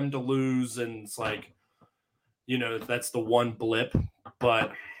sense for them to lose, and it's like, you know, that's the one blip,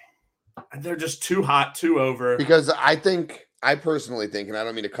 but they're just too hot, too over. Because I personally think, and I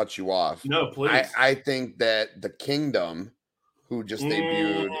don't mean to cut you off. No, please. I think that the Kingdom, who just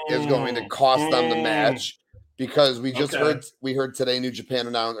debuted, is going to cost them the match. Because we just heard today New Japan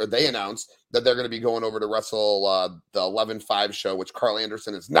announced that they're going to be going over to wrestle the 11-5 show, which Carl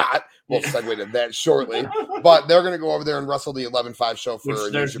Anderson is not. We'll segue to that shortly. But they're going to go over there and wrestle the 11-5 show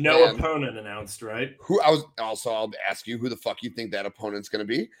for there's New Japan. No opponent announced, right? I'll ask you who the fuck you think that opponent's going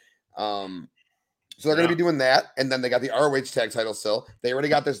to be. So they're going to be doing that, and then they got the ROH tag title still. They already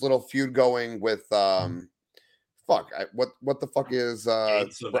got this little feud going with what the fuck is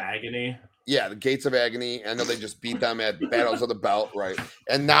Gates of Agony? Yeah, the Gates of Agony. I know they just beat them at Battles of the Belt, right?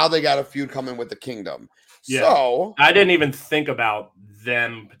 And now they got a feud coming with the Kingdom. Yeah. So I didn't even think about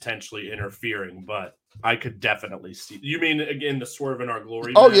them potentially interfering, but I could definitely see. You mean again the Swerve in Our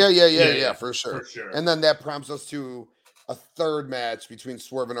Glory? Oh, yeah, for sure. And then that prompts us to a third match between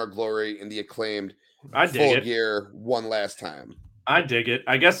Swerve in Our Glory and the Acclaimed Full Gear one last time. I dig it.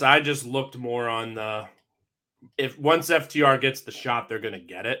 I guess I just looked more on the. If once FTR gets the shot, they're going to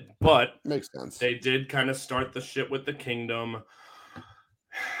get it. But makes sense. They did kind of start the shit with the Kingdom.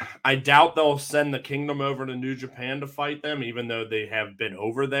 I doubt they'll send the Kingdom over to New Japan to fight them, even though they have been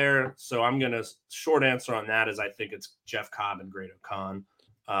over there. So I'm going to short answer on that is I think it's Jeff Cobb and Great-O-Khan,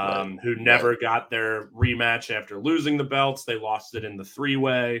 who never got their rematch after losing the belts. They lost it in the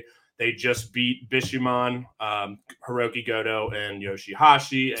 3-way. They just beat Bishamon, Hiroki Goto, and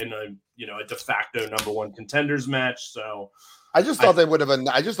Yoshihashi in a de facto number one contenders match. So I just thought they would have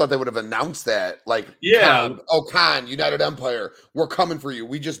announced that, like, Khan, United Empire, we're coming for you.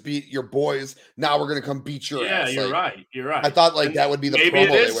 We just beat your boys. Now we're gonna come beat your ass. You're right. You're right. I thought that would be the maybe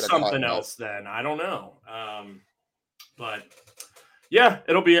promo it is something else. Then I don't know. But yeah,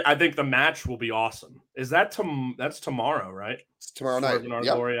 it'll be. I think the match will be awesome. Is that that's tomorrow, right? It's tomorrow night. Our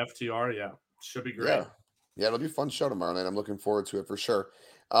Glory FTR. Yeah, should be great. Yeah, it'll be a fun show tomorrow night. I'm looking forward to it for sure.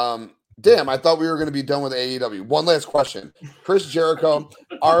 Damn, I thought we were going to be done with AEW. One last question. Chris Jericho,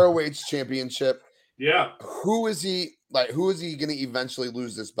 ROH Championship. Yeah. Who is he going to eventually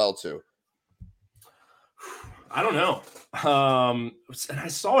lose this belt to? I don't know. And I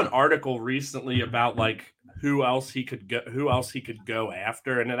saw an article recently about who else he could go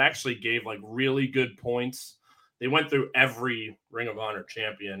after, and it actually gave really good points. They went through every Ring of Honor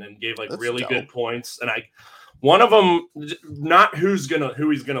champion and gave really good points. And One of them, not who he's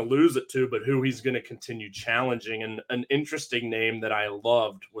gonna lose it to, but who he's gonna continue challenging. And an interesting name that I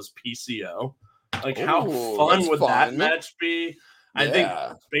loved was PCO. Like, how fun would that match be? Yeah. I think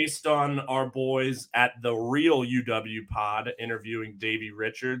based on our boys at the real UW pod interviewing Davey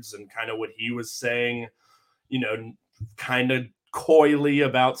Richards and kind of what he was saying, kind of coyly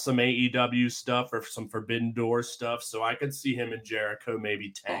about some AEW stuff or some Forbidden Door stuff. So I could see him and Jericho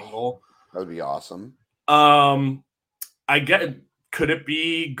maybe tangle. That would be awesome. Could it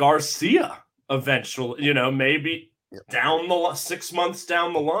be Garcia eventually? Maybe down the 6 months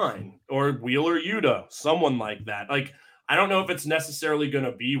down the line, or Wheeler Yuta, someone like that. Like, I don't know if it's necessarily going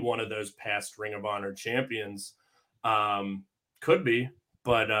to be one of those past Ring of Honor champions. Could be,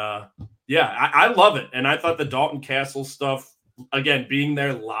 but I love it. And I thought the Dalton Castle stuff, again, being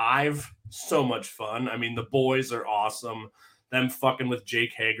there live, so much fun. I mean, the boys are awesome. Them fucking with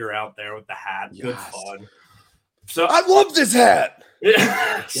Jake Hager out there with the hat, good fun. So I love this hat.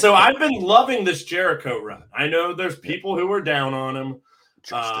 Yeah. So I've been loving this Jericho run. I know there's people who are down on him.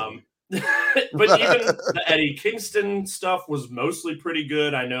 But even the Eddie Kingston stuff was mostly pretty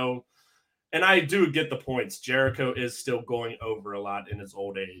good. I know, and I do get the points. Jericho is still going over a lot in his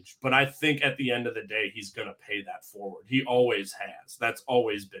old age, but I think at the end of the day, he's going to pay that forward. He always has. That's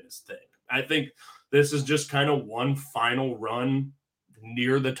always been his thing. I think this is just kind of one final run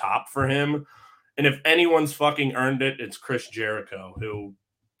near the top for him. And if anyone's fucking earned it, it's Chris Jericho, who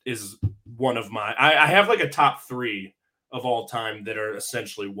is one of my... I have like a top 3 of all time that are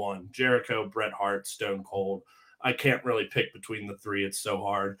essentially one. Jericho, Bret Hart, Stone Cold. I can't really pick between the 3. It's so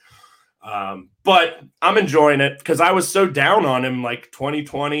hard. But I'm enjoying it because I was so down on him like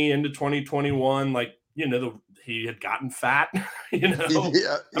 2020 into 2021. Like, he had gotten fat, I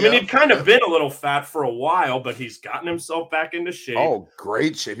mean, he'd kind of been a little fat for a while, but he's gotten himself back into shape. Oh,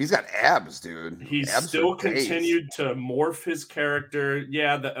 great shape. He's got abs, dude. He's still continued to morph his character.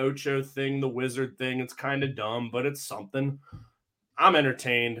 Yeah, the Ocho thing, the wizard thing, it's kind of dumb, but it's something. I'm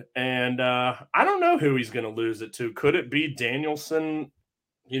entertained, and I don't know who he's going to lose it to. Could it be Danielson,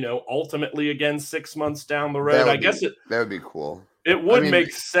 ultimately again 6 months down the road? That would be cool. It would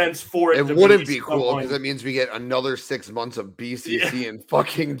make sense for it. It wouldn't be cool because it means we get another 6 months of BCC and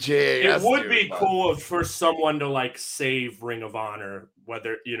fucking JAS. It would be cool for someone to like save Ring of Honor,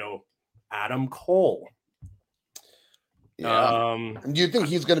 whether Adam Cole. Yeah. Do you think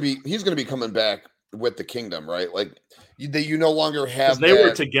he's gonna be coming back with the Kingdom, right? Like you no longer have. They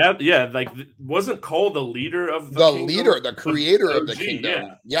were together. Yeah, like wasn't Cole the leader of the leader, the creator of the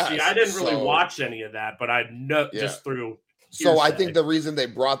Kingdom? Yeah. See, I didn't really watch any of that, but I know just through. So I think the reason they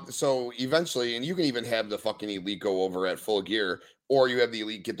eventually, and you can even have the fucking Elite go over at Full Gear, or you have the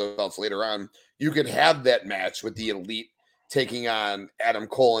Elite get those belts later on. You could have that match with the Elite taking on Adam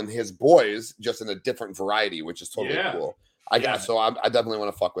Cole and his boys, just in a different variety, which is totally cool. I definitely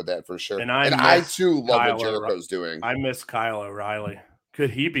want to fuck with that for sure. And I too love what Jericho's doing. I miss Kyle O'Reilly. Could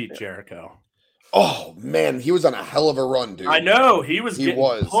he beat Jericho? Oh man, he was on a hell of a run, dude. I know he was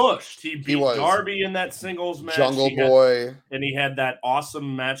pushed. He beat Darby in that singles match. Jungle Boy, and he had that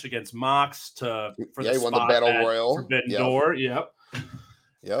awesome match against Mox he won the Battle Royal. Forbidden Door. Yep,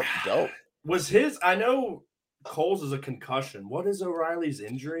 dope. Was his? I know Cole's is a concussion. What is O'Reilly's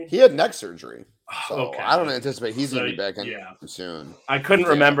injury? He had neck surgery. So I don't anticipate he's going to be back soon. I couldn't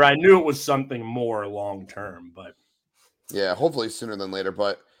remember. I knew it was something more long term, but hopefully sooner than later.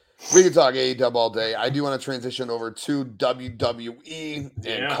 But we can talk AEW all day. I do want to transition over to WWE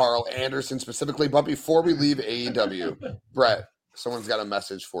and Carl Anderson specifically. But before we leave AEW, Brett, someone's got a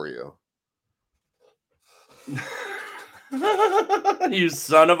message for you. You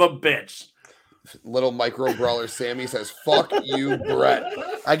son of a bitch. Little micro brawler Sammy says, "Fuck you, Brett."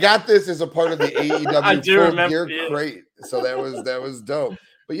 I got this as a part of the AEW Full Gear crate, so that was dope.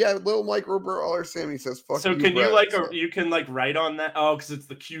 But yeah, little micro brawler Sammy says, "Fuck you." So can Brett. you can write on that? Oh, because it's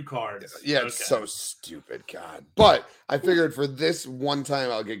the cue cards. Yeah, it's so stupid, God. But I figured for this one time,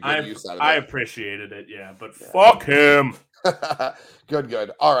 I'll get good use out of it. I appreciated it, but fuck him.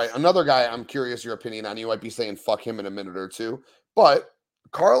 Good. All right, another guy. I'm curious your opinion on. You might be saying "fuck him" in a minute or two, but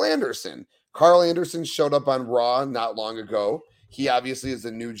Carl Anderson. Carl Anderson showed up on Raw not long ago. He obviously is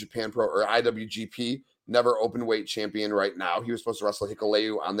the New Japan Pro or IWGP never open weight champion right now. He was supposed to wrestle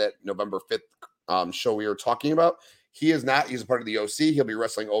Hikuleo on that November 5th show we were talking about. He is not. He's a part of the OC. He'll be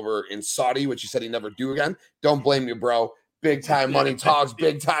wrestling over in Saudi, which he said he'd never do again. Don't blame you, bro. Big time money talks.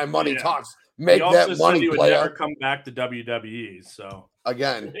 Big time money talks. Make that money, he would player. Never come back to WWE. So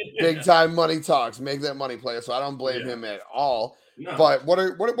again, big time money talks. Make that money, player. So I don't blame him at all. No. But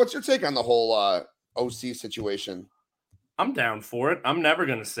what's your take on the whole OC situation? I'm down for it. I'm never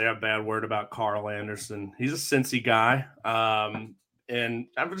going to say a bad word about Carl Anderson. He's a Cincy guy. And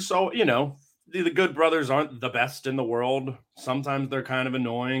I'm just so, the Good Brothers aren't the best in the world. Sometimes they're kind of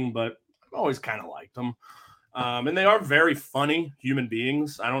annoying, but I've always kind of liked them. And they are very funny human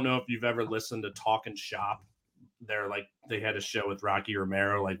beings. I don't know if you've ever listened to Talkin' Shop. They had a show with Rocky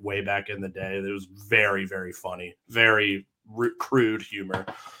Romero like way back in the day. It was very, very funny, very crude humor.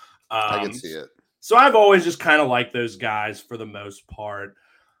 I can see it. So I've always just kind of liked those guys for the most part.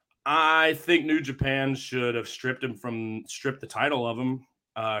 I think New Japan should have stripped the title of him,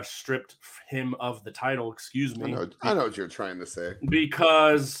 stripped him of the title. Excuse me. I know what you're trying to say.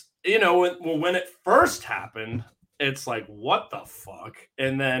 Because when it first happened, it's like, what the fuck?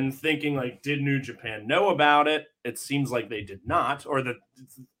 And then thinking like, did New Japan know about it? It seems like they did not,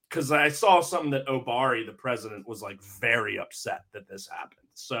 because I saw something that Obari, the president, was like very upset that this happened.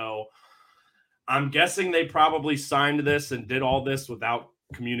 So I'm guessing they probably signed this and did all this without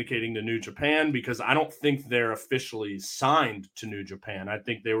communicating to New Japan, because I don't think they're officially signed to New Japan. I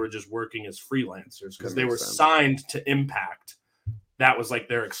think they were just working as freelancers because they were signed to Impact. That was like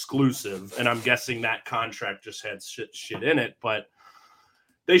their exclusive. And I'm guessing that contract just had shit in it, but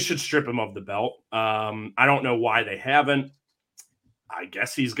they should strip him of the belt. I don't know why they haven't. I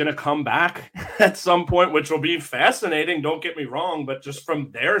guess he's going to come back at some point, which will be fascinating. Don't get me wrong, but just from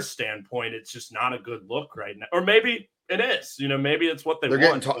their standpoint, it's just not a good look right now. Or maybe it is. Maybe it's what they're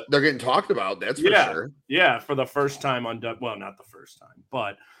want. They're getting talked about. That's for sure. Yeah, for the first time on – well, not the first time.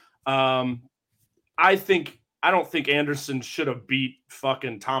 But I don't think Anderson should have beat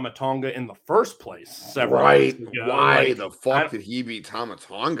fucking Tama Tonga in the first place. Several right. Why the fuck did he beat Tama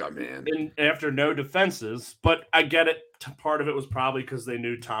Tonga, man? After no defenses. But I get it. Part of it was probably because they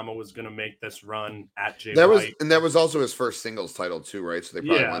knew Tama was going to make this run at Jay White. That was also his first singles title too, right? So they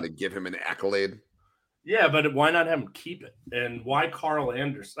probably wanted to give him an accolade. Yeah, but why not have him keep it? And why Carl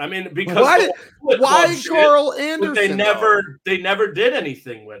Anderson? I mean, because why Carl Anderson? They never did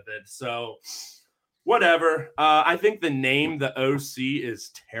anything with it. So whatever. I think the name, the OC,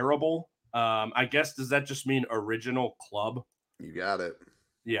 is terrible. I guess, does that just mean original club? You got it.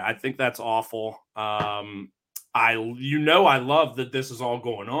 Yeah, I think that's awful. I love that this is all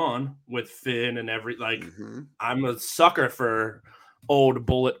going on with Finn and I'm a sucker for old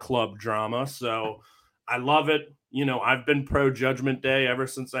Bullet Club drama. So I love it. I've been pro Judgment Day ever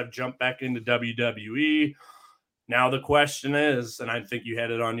since I've jumped back into WWE. Now the question is, and I think you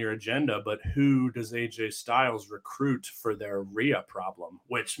had it on your agenda, but who does AJ Styles recruit for their Rhea problem?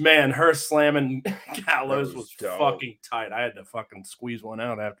 Which, man, her slamming Gallows was fucking tight. I had to fucking squeeze one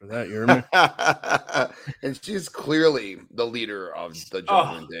out after that. You hear me? And she's clearly the leader of the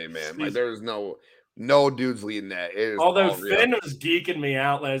Judgment Day, man. Like, there's no dudes leading that. Although Finn was geeking me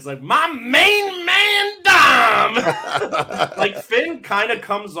out, it's like, my main man Dom. Like, Finn kind of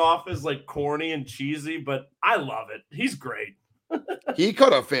comes off as like corny and cheesy, but I love it. He's great. He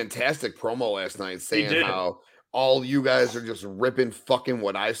cut a fantastic promo last night saying how all you guys are just ripping fucking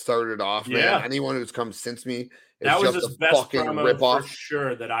what I started off, man. Anyone who's come since me is that was just his a best fucking promo rip-off. for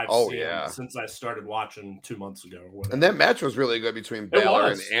sure that I've seen since I started watching 2 months ago. Or whatever. And that match was really good between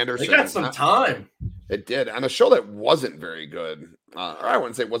Balor and Anderson. They got some time. It did. On a show that wasn't very good. Or I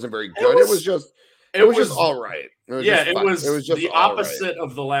wouldn't say it wasn't very good. It was just all right. It was just the opposite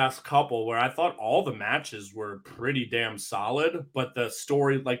of the last couple, where I thought all the matches were pretty damn solid, but the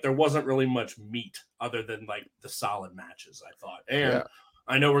story, like, there wasn't really much meat other than like the solid matches, I thought. And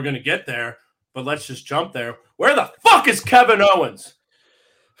I know we're gonna get there, but let's just jump there. Where the fuck is Kevin Owens?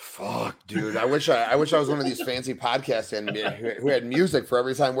 Fuck, dude. I wish I was one of these fancy podcasts and who had music for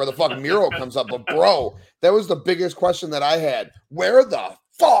every time where the fuck Miro comes up. But bro, that was the biggest question that I had. Where the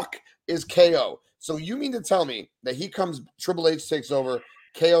fuck is KO? So you mean to tell me that he comes, Triple H takes over,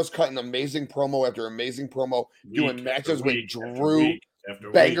 KO's cutting amazing promo after amazing promo, doing matches with Drew,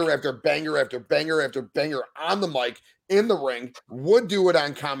 banger after banger after banger after banger on the mic, in the ring, would do it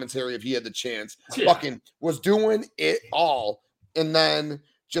on commentary if he had the chance, fucking was doing it all. And then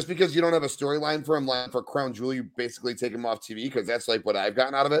just because you don't have a storyline for him, like for Crown Jewel, you basically take him off TV, because that's like what I've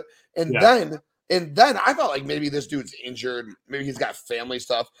gotten out of it. And then I thought like maybe this dude's injured, maybe he's got family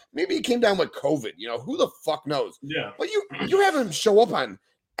stuff, maybe he came down with COVID. Who the fuck knows? Yeah. But you have him show up on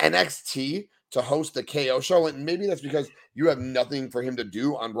NXT to host the KO show, and maybe that's because you have nothing for him to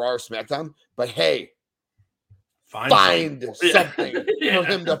do on Raw or SmackDown. But hey, find something for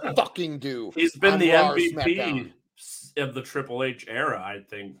him to fucking do. He's been the MVP of the Triple H era, I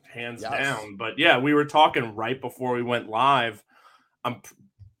think, hands down. But yeah, we were talking right before we went live.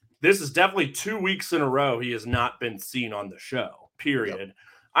 This is definitely 2 weeks in a row he has not been seen on the show, period.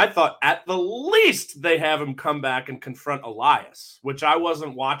 I thought at the least they have him come back and confront Elias, which I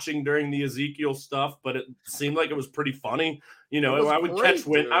wasn't watching during the Ezekiel stuff, but it seemed like it was pretty funny.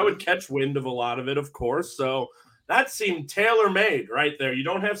 I would catch wind of a lot of it, of course. So that seemed tailor-made right there. You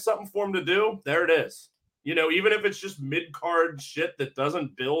don't have something for him to do, there it is. Even if it's just mid-card shit that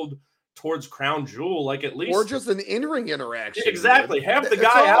doesn't build towards Crown Jewel, like at least, or just an in-ring interaction. Exactly. Have the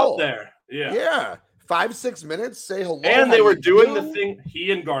guy out there. Yeah. 5-6 minutes, say hello. And they were doing the thing.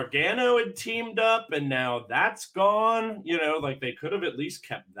 He and Gargano had teamed up, and now that's gone. They could have at least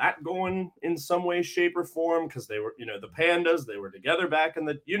kept that going in some way, shape, or form, because they were, the Pandas, they were together back in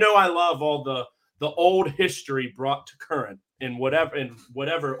the. I love all the old history brought to current in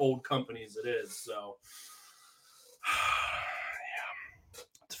whatever old companies it is. So, yeah,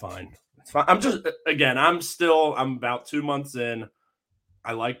 it's fine. It's fine. I'm about 2 months in.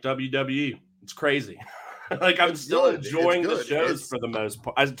 I like WWE. It's crazy. I'm still enjoying the shows for the most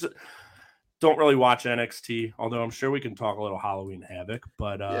part. I don't really watch NXT, although I'm sure we can talk a little Halloween Havoc.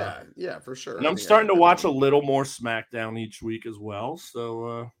 But yeah, for sure. And I'm starting to watch a little more SmackDown each week as well.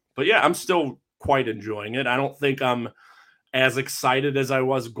 So, but yeah, I'm still quite enjoying it. I don't think I'm as excited as I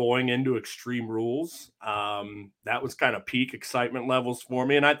was going into Extreme Rules. That was kind of peak excitement levels for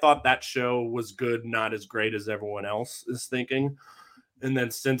me, and I thought that show was good, not as great as everyone else is thinking. And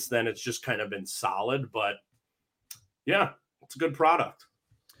then since then, it's just kind of been solid. But yeah, it's a good product.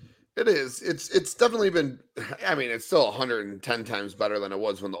 It is. It's definitely been. I mean, it's still 110 times better than it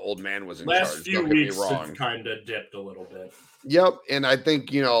was when the old man was in charge. Last few weeks, it's kind of dipped a little bit. Yep, and I think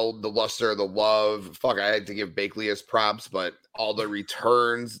the luster, the love. Fuck, I had to give Bakley his props, but all the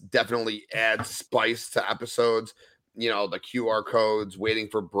returns definitely add spice to episodes. The QR codes, waiting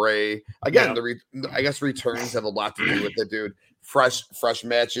for Bray again. I guess returns have a lot to do with it, dude. Fresh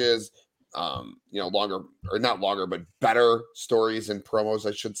matches, longer or not longer, but better stories and promos,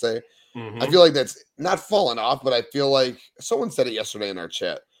 I should say. Mm-hmm. I feel like that's not fallen off, but I feel like someone said it yesterday in our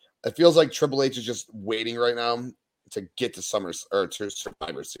chat. It feels like Triple H is just waiting right now to get to to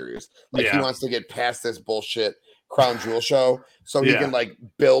Survivor Series. He wants to get past this bullshit Crown Jewel show so he can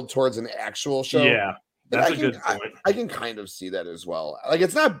build towards an actual show. Yeah. That's a good point. I can kind of see that as well.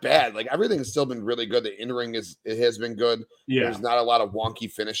 It's not bad. Everything's still been really good. The in-ring has been good. Yeah. There's not a lot of wonky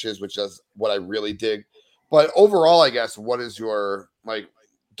finishes, which is what I really dig. But overall, I guess, what is your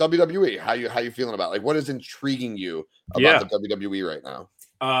WWE? How you feeling about what is intriguing you about the WWE right now?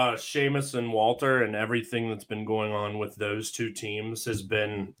 Sheamus and Walter and everything that's been going on with those two teams has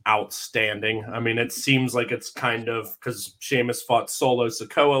been outstanding. I mean, it seems like it's kind of because Sheamus fought Solo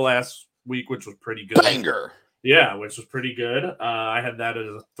Sikoa last week, which was pretty good. Banger. Yeah, which was pretty good. I had that as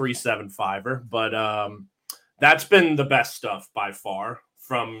a 375er, but that's been the best stuff by far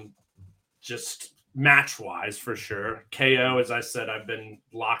from just match-wise for sure. KO, as I said, I've been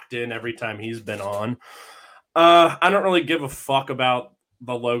locked in every time he's been on. I don't really give a fuck about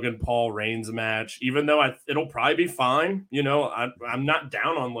the Logan Paul Reigns match, even though it'll probably be fine. I'm not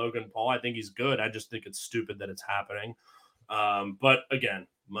down on Logan Paul. I think he's good. I just think it's stupid that it's happening. But again,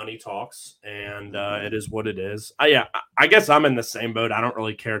 money talks, and it is what it is. I guess I'm in the same boat. I don't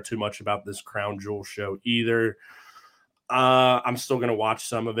really care too much about this Crown Jewel show either. I'm still going to watch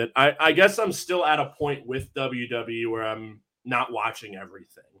some of it. I guess I'm still at a point with WWE where I'm not watching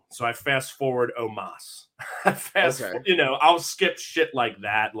everything. So I fast forward Omos. I'll skip shit like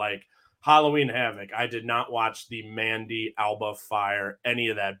that, like Halloween Havoc. I did not watch the Mandy Alba Fire, any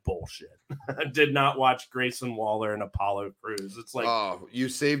of that bullshit. I did not watch Grayson Waller and Apollo Crews. It's like, oh, you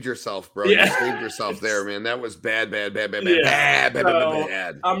saved yourself, bro. Yeah. You saved yourself there, man. That was bad. I'm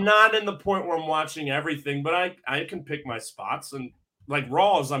not in the point where I'm watching everything, but I can pick my spots. And like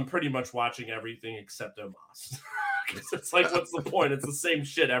Raws, I'm pretty much watching everything except Omos. It's like, what's the point? It's the same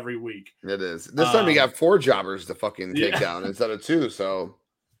shit every week. It is. This time we got 4 jobbers to fucking take down instead of 2, so...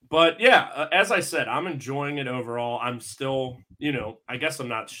 But yeah, as I said, I'm enjoying it overall. I'm still, I guess I'm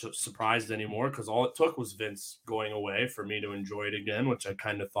not surprised anymore because all it took was Vince going away for me to enjoy it again, which I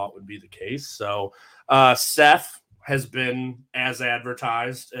kind of thought would be the case. So Seth has been as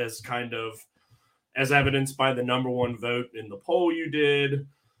advertised, as evidenced by the #1 vote in the poll you did.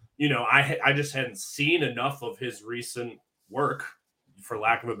 I just hadn't seen enough of his recent work, for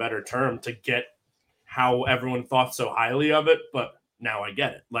lack of a better term, to get how everyone thought so highly of it. But now I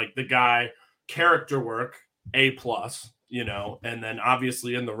get it. Like the guy, character work, A+, and then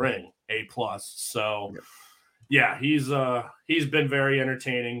obviously in the ring, A+. So yeah, he's been very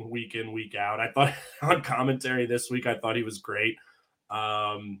entertaining week in, week out. I thought on commentary this week, I thought he was great.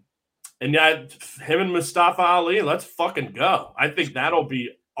 And yeah, him and Mustafa Ali, let's fucking go. I think that'll be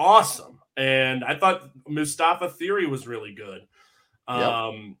awesome. And I thought Mustafa Theory was really good.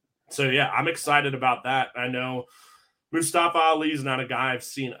 So yeah, I'm excited about that. I know Mustafa Ali is not a guy I've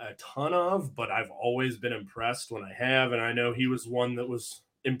seen a ton of, but I've always been impressed when I have. And I know he was one that was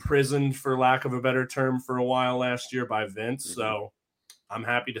imprisoned, for lack of a better term, for a while last year by Vince. Mm-hmm. So I'm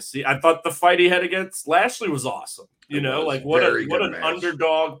happy to see. I thought the fight he had against Lashley was awesome. What an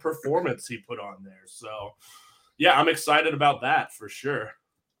underdog performance he put on there. So yeah, I'm excited about that for sure.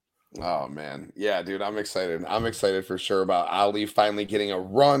 Oh man, yeah, dude, I'm excited. I'm excited for sure about Ali finally getting a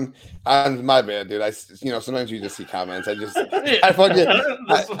run. And my bad, dude. Sometimes you just see comments. That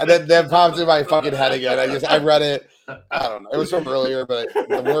popped in my fucking head again. I read it. I don't know. It was from earlier, but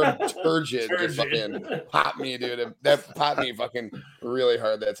the word turgid just fucking popped me, dude. That popped me fucking really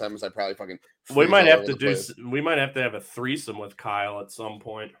hard that time. Because I probably fucking. We might have to have a threesome with Kyle at some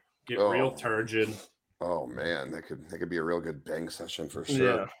point. Get real turgid. Oh man, that could be a real good bang session for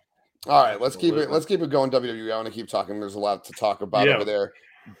sure. Yeah. All right, let's keep it going, WWE. I want to keep talking. There's a lot to talk about over there.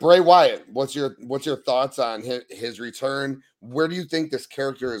 Bray Wyatt, what's your thoughts on his return? Where do you think this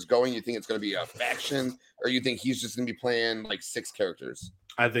character is going? You think it's going to be a faction, or you think he's just going to be playing like 6 characters?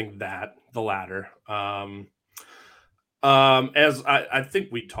 I think the latter. As I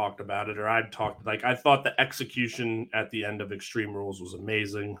think we talked about it, or I thought the execution at the end of Extreme Rules was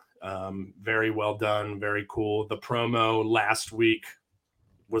amazing. Very well done, very cool. The promo last week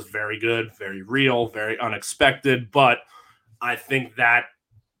was very good, very real, very unexpected, but I think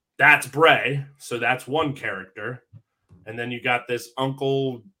that's Bray, so that's one character. And then you got this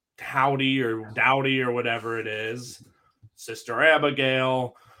Uncle Howdy or Dowdy or whatever it is, Sister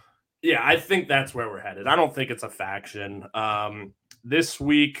Abigail. Yeah, I think that's where we're headed. I don't think it's a faction. This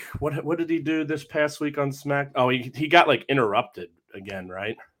week, what did he do this past week on Smack? Oh, he got like interrupted again,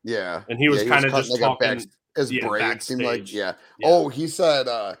 right? Yeah. And he was kind of just talking Bray, it seemed like, yeah. Oh, he said,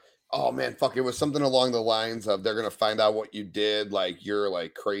 oh man, fuck, it was something along the lines of they're gonna find out what you did, like you're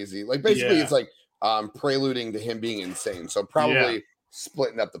like crazy. Like basically it's like preluding to him being insane. So probably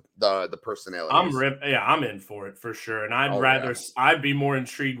splitting up the personalities. I'm in for it for sure. And I'd be more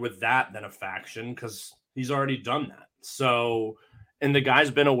intrigued with that than a faction because he's already done that. So, and the guy's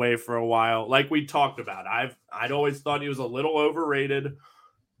been away for a while. Like we talked about, I'd always thought he was a little overrated,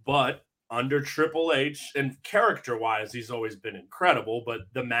 but under Triple H, and character-wise, he's always been incredible, but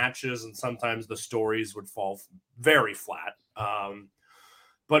the matches and sometimes the stories would fall very flat.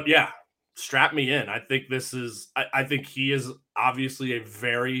 But yeah, strap me in. I think I think he is obviously a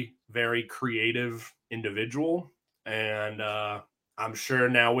very, very creative individual, and I'm sure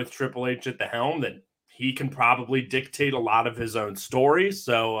now with Triple H at the helm that he can probably dictate a lot of his own story.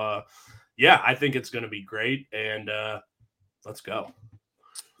 So, yeah, I think it's going to be great, and let's go.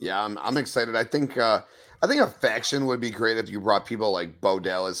 Yeah, I'm excited. I think a faction would be great if you brought people like Bo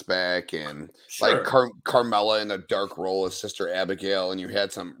Dallas back and like Carmella in a dark role as Sister Abigail, and you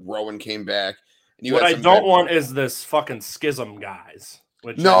had some Rowan came back. And what I don't want is this fucking schism guys.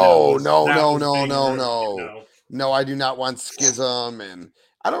 No, I do not want schism, and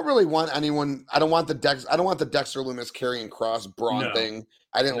I don't really want anyone. I don't want the Dexter Lumis Karrion Kross Braun thing.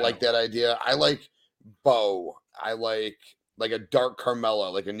 I didn't like that idea. I like Bo. I like a dark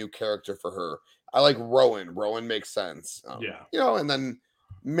Carmella, like a new character for her. I like Rowan. Rowan makes sense. And then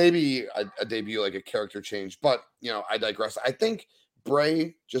maybe a debut, like a character change. But, I digress. I think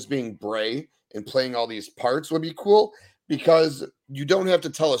Bray just being Bray and playing all these parts would be cool because you don't have to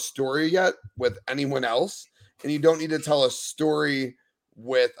tell a story yet with anyone else. And you don't need to tell a story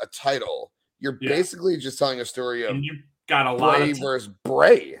with a title. You're basically just telling a story of got a lot of versus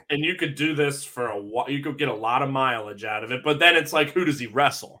Bray, and you could do this for a while. You could get a lot of mileage out of it, but then it's like, who does he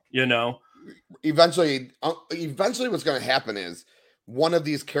wrestle? Eventually, what's going to happen is one of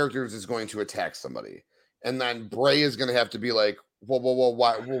these characters is going to attack somebody, and then Bray is going to have to be like, "Well,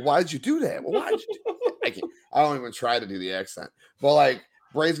 why did you do that? Well, why did you do that?" I don't even try to do the accent, but like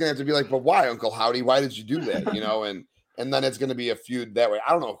Bray's going to have to be like, "But why, Uncle Howdy? Why did you do that?" And then it's going to be a feud that way.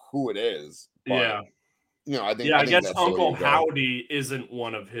 I don't know who it is. But, I think. I guess Uncle Howdy isn't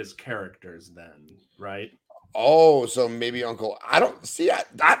one of his characters, then, right? Oh, so maybe Uncle. I don't see. I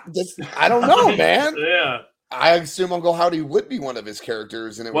don't know, man. Yeah. I assume Uncle Howdy would be one of his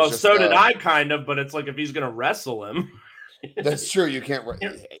characters, and it was just, so did I kind of. But it's like if he's gonna wrestle him, that's true. You can't.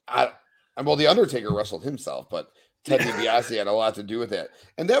 Well, the Undertaker wrestled himself, but Ted DiBiase had a lot to do with it,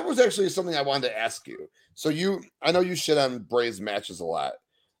 and that was actually something I wanted to ask you. So I know you shit on Bray's matches a lot.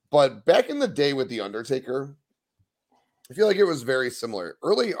 But back in the day with The Undertaker, I feel like it was very similar.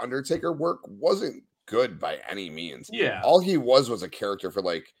 Early Undertaker work wasn't good by any means. Yeah. All he was a character for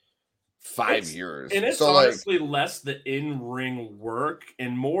like 5 years. And it's honestly less the in-ring work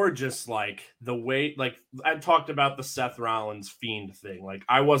and more just like the way, like I talked about the Seth Rollins Fiend thing. Like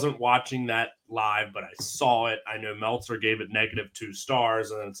I wasn't watching that live, but I saw it. I know Meltzer gave it -2 stars.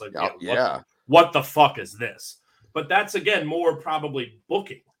 And it's like, what the fuck is this? But that's, again, more probably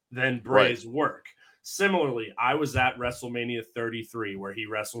booking than Bray's work. Similarly, I was at WrestleMania 33 where he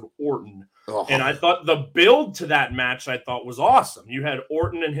wrestled Orton. And I thought the build to that match I thought was awesome. You had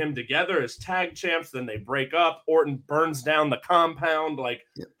Orton and him together as tag champs. Then they break up. Orton burns down the compound. Like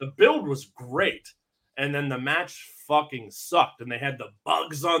the build was great. And then the match fucking sucked. And they had the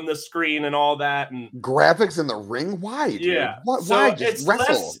bugs on the screen and all that. And graphics in the ring? Why? Dude? Yeah. Why just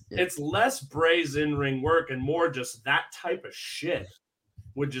wrestle? It's less Bray's in-ring work and more just that type of shit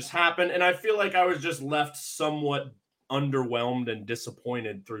would just happen. And I feel like I was just left somewhat underwhelmed and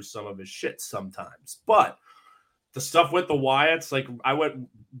disappointed through some of his shit sometimes. But the stuff with the Wyatts, like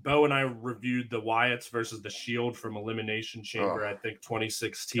Bo and I reviewed the Wyatts versus the Shield from Elimination Chamber, I think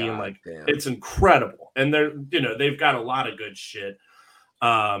 2016. It's incredible. And they've got a lot of good shit.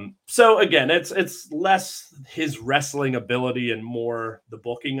 So again, it's less his wrestling ability and more the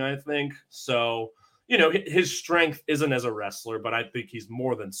booking, I think. So his strength isn't as a wrestler, but I think he's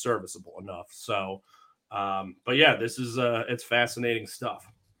more than serviceable enough. So, but yeah, this is it's fascinating stuff.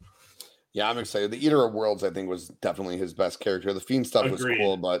 Yeah, I'm excited. The Eater of Worlds, I think, was definitely his best character. The Fiend stuff was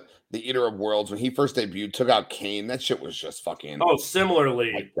cool, but the Eater of Worlds, when he first debuted, took out Kane. That shit was just fucking. Oh,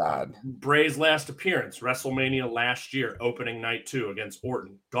 similarly, my God. Bray's last appearance, WrestleMania last year, opening night 2 against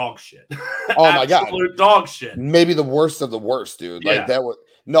Orton, dog shit. Oh my God, absolute dog shit. Maybe the worst of the worst, dude. Like that was.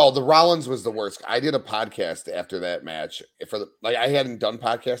 No, the Rollins was the worst. I did a podcast after that match I hadn't done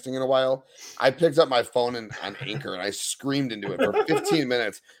podcasting in a while. I picked up my phone on Anchor and I screamed into it for 15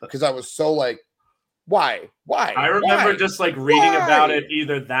 minutes because I was so like, why? I remember just like reading about it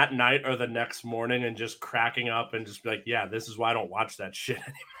either that night or the next morning and just cracking up and just be like, yeah, this is why I don't watch that shit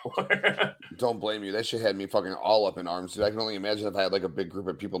anymore. Don't blame you. That shit had me fucking all up in arms, dude. I can only imagine if I had like a big group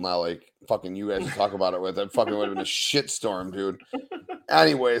of people now, like fucking you guys to talk about it with. That fucking would have been a shitstorm, dude.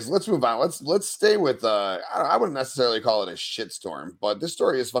 Anyways, let's move on. Let's stay with I wouldn't necessarily call it a shitstorm, but this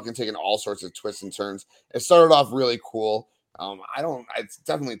story is fucking taking all sorts of twists and turns. It started off really cool. It's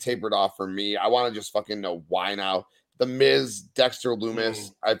definitely tapered off for me. I want to just fucking know why now. The Miz, Dexter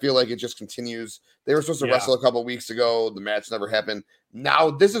Lumis, I feel like it just continues. They were supposed to wrestle a couple weeks ago. The match never happened.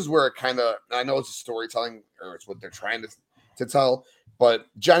 Now, this is where it kind of, I know it's a storytelling, or it's what they're trying to tell, but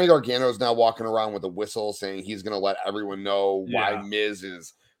Johnny Gargano is now walking around with a whistle saying he's going to let everyone know why Miz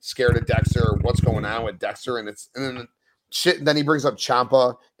is scared of Dexter, what's going on with Dexter, and then shit. Then he brings up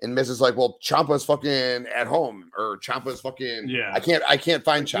Ciampa, and Miz is like, "Well, Ciampa's fucking at home, or Ciampa's fucking. I can't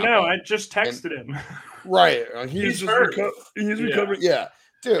find Ciampa. No, I just texted him. Right, he's recovering. Yeah,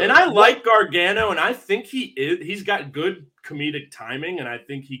 dude. And I like Gargano, and I think he's got good comedic timing, and I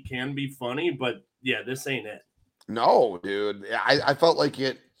think he can be funny. But yeah, this ain't it. No, dude. I felt like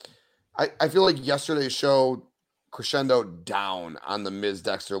it. I feel like yesterday's show crescendo down on the Miz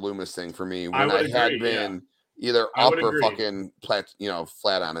Dexter Lumis thing for me when I had been either up or fucking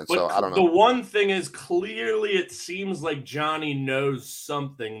flat on it. But so I don't know. The one thing is clearly it seems like Johnny knows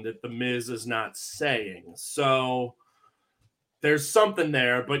something that the Miz is not saying. So there's something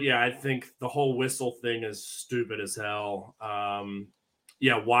there. But yeah, I think the whole whistle thing is stupid as hell.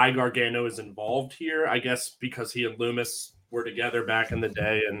 Why Gargano is involved here, I guess because he and Lumis were together back in the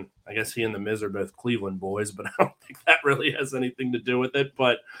day, and I guess he and the Miz are both Cleveland boys, but I don't think that really has anything to do with it.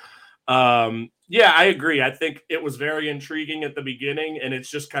 But I agree. I think it was very intriguing at the beginning, and it's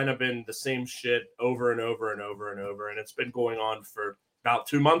just kind of been the same shit over and over and over and over, and it's been going on for about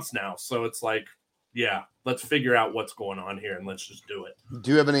 2 months now. So it's like, let's figure out what's going on here, and let's just do it.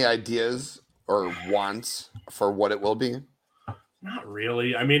 Do you have any ideas or wants for what it will be? Not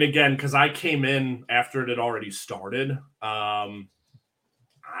really. I mean, again, because I came in after it had already started. I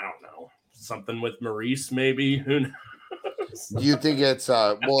don't know. Something with Maurice, maybe. Who knows? Do you think it's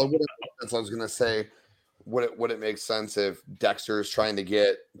well? It wouldn't make sense. I was gonna say, would it make sense if Dexter is trying to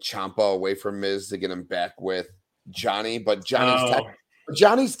get Ciampa away from Miz to get him back with Johnny, but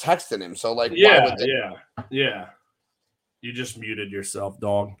Johnny's texting him, so like, why would they? You just muted yourself,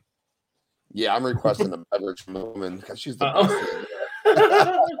 dog. Yeah, I'm requesting a beverage from the woman because she's the best.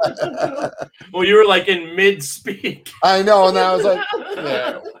 Well, you were like in mid-speak. I know, and I was like,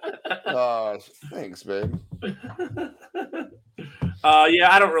 yeah. Oh, thanks, babe.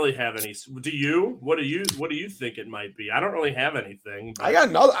 I don't really have any. Do you? What do you think it might be? I don't really have anything. But...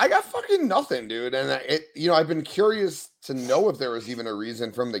 I got fucking nothing, dude. And I've been curious to know if there was even a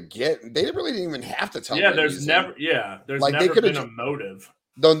reason from the get. They really didn't even have to tell me. There's never been a motive.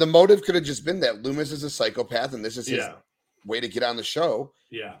 Though the motive could have just been that Lumis is a psychopath and this is his way to get on the show.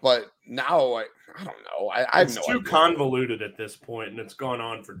 Yeah. But now I don't know. I have no idea. It's too convoluted at this point, and it's gone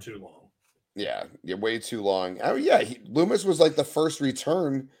on for too long. Yeah, way too long. Oh yeah, Lumis was like the first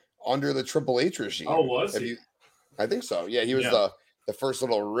return under the Triple H regime. Oh, was he? I think so. Yeah, he was the first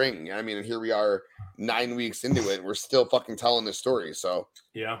little ring. I mean, and here we are 9 weeks into it, and we're still fucking telling the story. So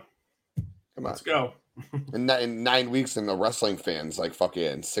yeah, come on, let's go. in 9 weeks, and the wrestling fans like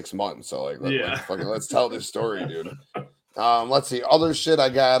fucking 6 months. So like, let's tell this story, dude. Let's see other shit I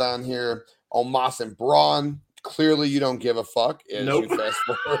got on here. Omos and Braun. Clearly, you don't give a fuck as you fast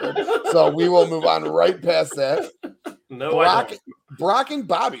forward. So we will move on right past that. Brock and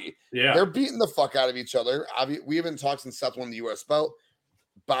Bobby. Yeah. They're beating the fuck out of each other. We haven't talked since Seth won the U.S. belt.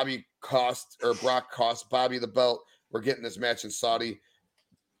 Brock cost Bobby the belt. We're getting this match in Saudi.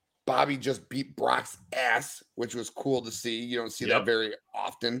 Bobby just beat Brock's ass, which was cool to see. You don't see that very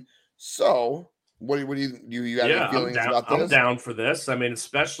often. So what do you have any feelings about this? I'm down for this. I mean,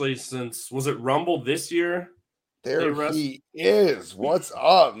 especially since, was it Rumble this year? There he is. What's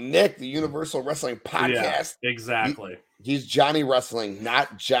up, Nick? The Universal Wrestling Podcast. Yeah, exactly. He's Johnny Wrestling,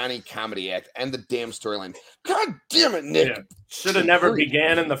 not Johnny Comedy Act. And the damn storyline. God damn it, Nick. Yeah. Should have never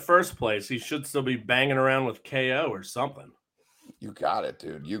began in the first place. He should still be banging around with KO or something. You got it,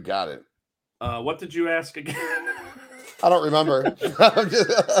 dude. You got it. What did you ask again? I don't remember.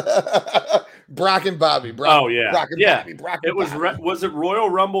 Brock and Bobby. Bobby. It was was it Royal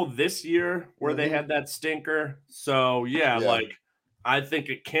Rumble this year where they had that stinker? So like I think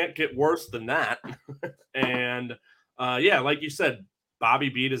it can't get worse than that. And like you said, Bobby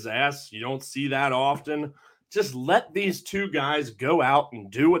beat his ass. You don't see that often. Just let these two guys go out and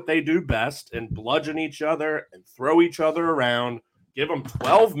do what they do best and bludgeon each other and throw each other around. Give them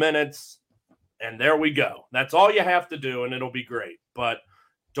 12 minutes, and there we go. That's all you have to do, and it'll be great. But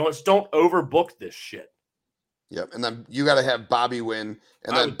don't overbook this shit. Yep, and then you got to have Bobby win,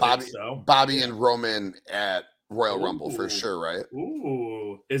 and then Bobby and Roman at Royal Rumble for sure, right?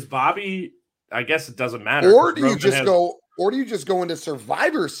 Ooh, is Bobby? I guess it doesn't matter. Or do you just go? Or do you just go into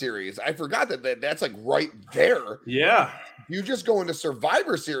Survivor Series? I forgot that's like right there. Yeah. You just go into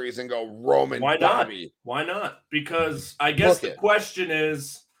Survivor Series and go Roman. Why Bobby. Not? Why not? Because I guess the question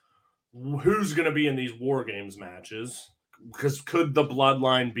is, who's going to be in these War Games matches? Because could the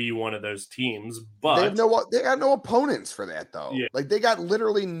Bloodline be one of those teams? But they got no opponents for that though. Yeah. Like they got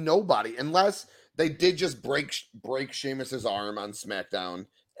literally nobody unless they did just break Sheamus's arm on SmackDown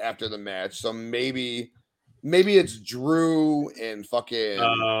after the match. So maybe it's Drew and fucking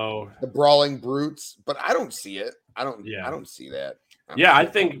the Brawling Brutes, but I don't see it. I don't see that. I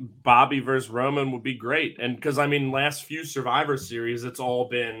think Bobby versus Roman would be great. And because I mean, last few Survivor Series, it's all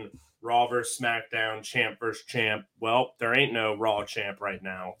been Raw versus SmackDown, champ versus champ. Well, there ain't no Raw champ right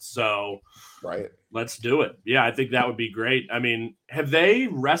now. So let's do it. Yeah, I think that would be great. I mean, have they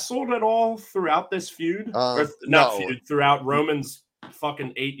wrestled at all throughout this feud? Throughout Roman's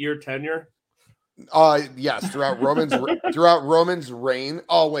fucking 8-year tenure? Yes, throughout Roman's reign.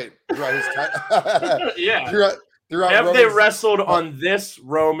 Oh wait, throughout his time. Have they wrestled on this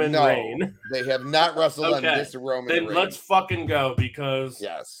Roman reign? They have not wrestled on this Roman reign. Then let's fucking go because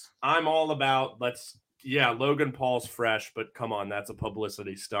yes, I'm all about Logan Paul's fresh, but come on, that's a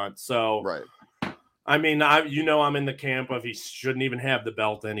publicity stunt. So I mean, I'm in the camp of he shouldn't even have the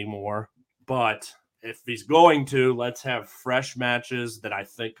belt anymore. But if he's going to, let's have fresh matches that I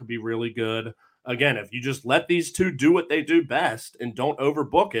think could be really good. Again, if you just let these two do what they do best and don't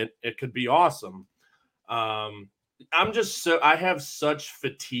overbook it, it could be awesome. I have such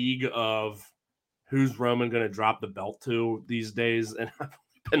fatigue of who's Roman going to drop the belt to these days. And I've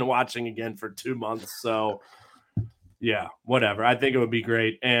been watching again for 2 months. So yeah, whatever. I think it would be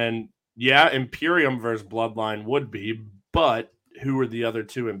great. And yeah, Imperium versus Bloodline would be, but who are the other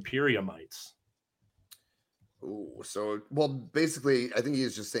two Imperiumites? Ooh, basically, I think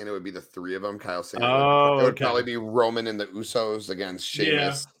he's just saying it would be the three of them. Kyle saying it would probably be Roman and the Usos against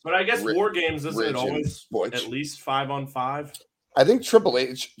Sheamus. Yeah, but I guess War Games isn't it always at least 5-on-5? I think Triple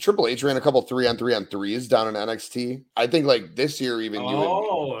H ran a couple 3-on-3-on-3s down in NXT. I think like this year even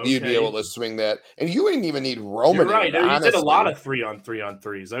you'd be able to swing that, and you wouldn't even need Roman. You're right. You did a lot of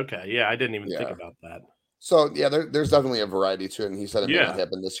 3-on-3-on-3s. Okay, yeah, I didn't even think about that. So yeah, there's definitely a variety to it, and he said it may not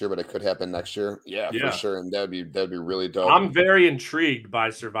happen this year, but it could happen next year. Yeah, for sure, and that'd be really dope. I'm very intrigued by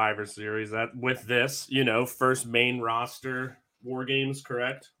Survivor Series with this, first main roster War Games,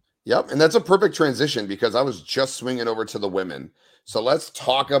 correct? Yep, and that's a perfect transition because I was just swinging over to the women. So let's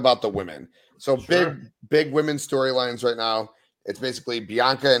talk about the women. So big women's storylines right now. It's basically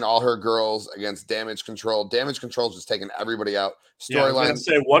Bianca and all her girls against Damage Control. Damage Control just taking everybody out. Storyline.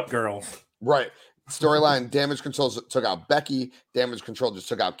 Say what girls? Right. Storyline, Damage Control took out Becky. Damage Control just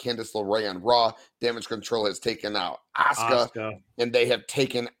took out Candice LeRae on Raw. Damage Control has taken out Asuka. And they have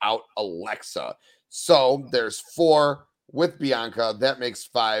taken out Alexa. So there's 4 with Bianca. That makes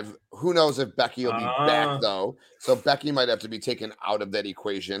 5. Who knows if Becky will be back, though. So Becky might have to be taken out of that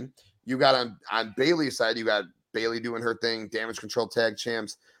equation. You got on Bayley's side, you got Bayley doing her thing, Damage Control tag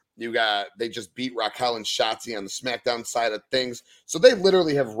champs. They just beat Raquel and Shotzi on the SmackDown side of things. So they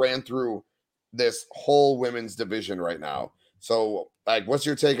literally have ran through this whole women's division right now. So, like, what's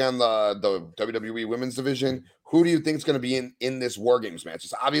your take on the WWE women's division? Who do you think is going to be in this War Games match?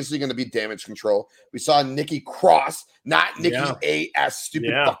 It's obviously going to be Damage Control. We saw Nikki Cross, not Nikki A.S.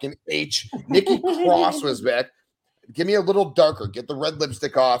 stupid fucking H. Nikki Cross was back. Give me a little darker. Get the red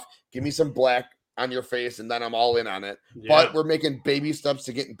lipstick off. Give me some black on your face, and then I'm all in on it. Yeah. But we're making baby steps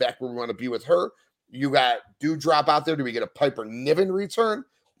to getting back where we want to be with her. You got Doudrop out there. Do we get a Piper Niven return?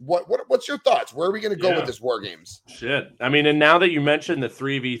 What's your thoughts? Where are we going to go with this War Games? Shit. I mean, and now that you mentioned the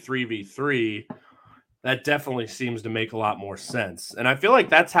 3v3v3, that definitely seems to make a lot more sense. And I feel like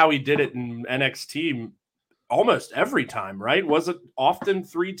that's how he did it in NXT almost every time, right? Was it often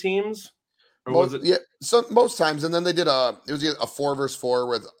 3 teams? Or was it? Yeah, so most times. And then they did a 4 versus 4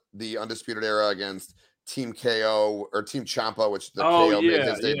 with the Undisputed Era against Team KO or Team Ciampa, which the KO made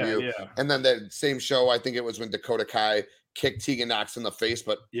his debut. Yeah. And then the same show, I think it was when Dakota Kai kicked Tegan Nox in the face,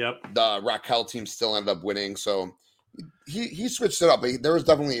 but the Raquel team still ended up winning. So he switched it up. But there was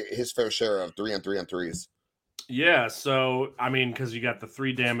definitely his fair share of 3-on-3-on-3s. Yeah. So, I mean, because you got the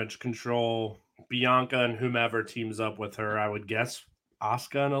 3 Damage Control, Bianca and whomever teams up with her, I would guess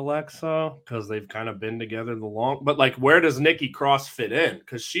Asuka and Alexa, because they've kind of been together but like, where does Nikki Cross fit in?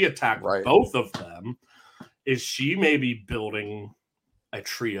 Because she attacked both of them. Is she maybe building a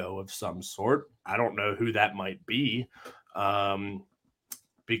trio of some sort? I don't know who that might be.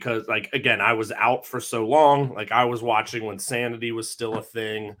 Because, like, again, I was out for so long. Like, I was watching when Sanity was still a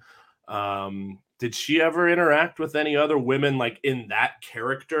thing. Did she ever interact with any other women, like, in that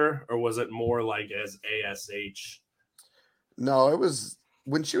character? Or was it more like as ASH? No, it was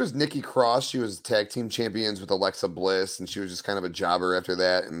when she was Nikki Cross. She was tag team champions with Alexa Bliss, and she was just kind of a jobber after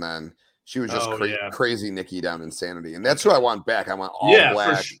that. And then she was just crazy Nikki down in Sanity. And that's who I want back. I want all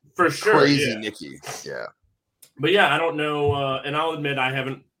black, for sure, crazy Nikki. Yeah. But yeah, I don't know. And I'll admit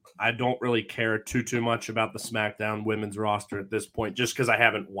I don't really care too much about the SmackDown women's roster at this point, just because I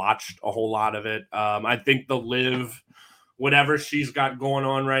haven't watched a whole lot of it. I think the Liv, whatever she's got going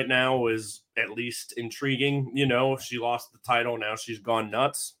on right now, is at least intriguing. You know, if she lost the title, now she's gone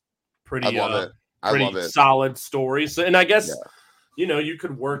nuts. I love it. Solid story. So, and I guess, you know, you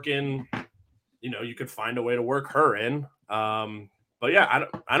could work in, you know, you could find a way to work her in. But yeah,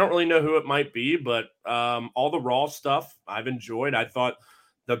 I don't really know who it might be, but all the Raw stuff I've enjoyed. I thought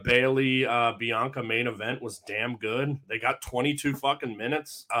the Bayley Bianca main event was damn good. They got 22 fucking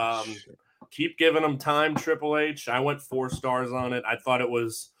minutes. Keep giving them time, Triple H. I went 4 stars on it. I thought it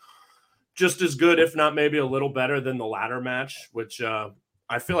was just as good, if not maybe a little better than the ladder match, which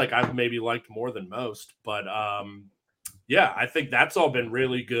I feel like I've maybe liked more than most. But yeah, I think that's all been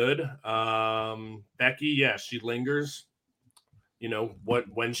really good. Becky, she lingers. You know,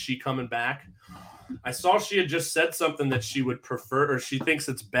 when's she coming back? I saw she had just said something that she would prefer, or she thinks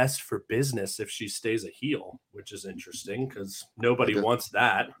it's best for business if she stays a heel, which is interesting because nobody wants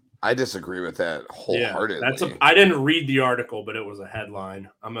that. I disagree with that wholeheartedly. Yeah, I didn't read the article, but it was a headline.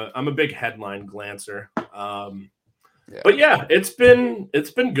 I'm a big headline glancer. But yeah, it's been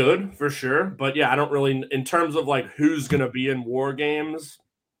good for sure. But yeah, I don't really, in terms of like who's gonna be in War Games,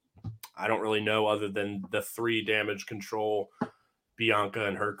 I don't really know other than the 3 Damage Control, Bianca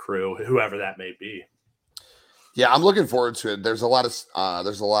and her crew, whoever that may be. Yeah, I'm looking forward to it. There's a lot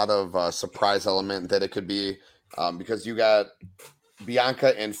of surprise element that it could be because you got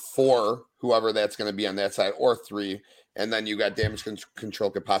Bianca and 4, whoever that's going to be on that side, or 3, and then you got Damage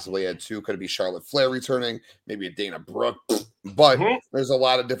Control could possibly add 2. Could it be Charlotte Flair returning? Maybe a Dana Brooke, but there's a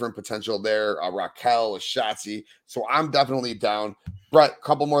lot of different potential there. Raquel, a Shotzi. So I'm definitely down. Brett, a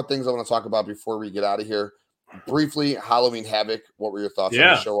couple more things I want to talk about before we get out of here. Briefly, Halloween Havoc. What were your thoughts on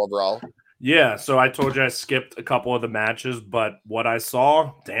the show overall? Yeah, so I told you I skipped a couple of the matches, but what I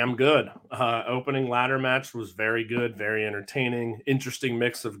saw, damn good. Opening ladder match was very good, very entertaining, interesting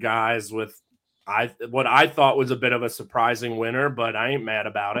mix of guys with what I thought was a bit of a surprising winner, but I ain't mad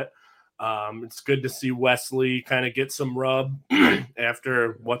about it. It's good to see Wesley kind of get some rub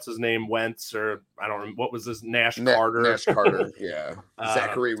after what's his name, Wentz, or I don't know what was his Nash Carter. Nash Carter, yeah.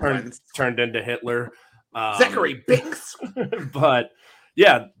 Zachary Wentz turned into Hitler. Zachary Binks. But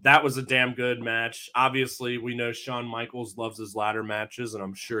yeah, that was a damn good match. Obviously, we know Shawn Michaels loves his ladder matches, and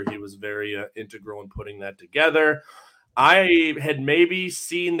I'm sure he was very integral in putting that together. I had maybe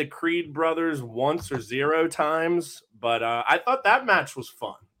seen the Creed brothers once or 0 times, but I thought that match was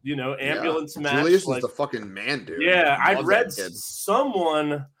fun. Ambulance match. Julius is the fucking man, dude. Yeah, I read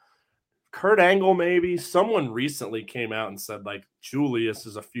someone, Kurt Angle maybe, someone recently came out and said, like, Julius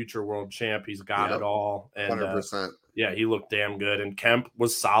is a future world champ. He's got it all. And 100%. Yeah, he looked damn good. And Kemp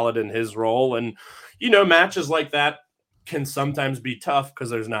was solid in his role. And, matches like that can sometimes be tough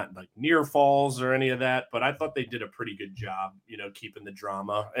because there's not like near falls or any of that, but I thought they did a pretty good job, keeping the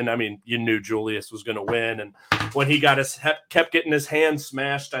drama. And I mean, you knew Julius was going to win, and when he kept getting his hand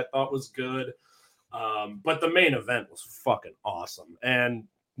smashed, I thought was good. But the main event was fucking awesome. And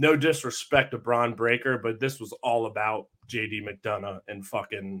no disrespect to Braun Breaker, but this was all about JD McDonough and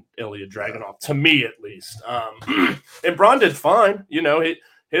fucking Ilya Dragunov, to me at least. And Braun did fine.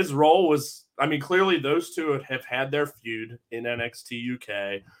 His role was, I mean, clearly those two have had their feud in NXT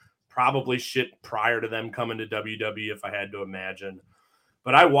UK, probably shit prior to them coming to WWE, if I had to imagine.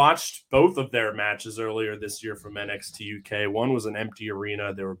 But I watched both of their matches earlier this year from NXT UK. One was an empty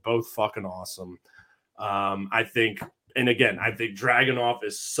arena. They were both fucking awesome. I think Dragunov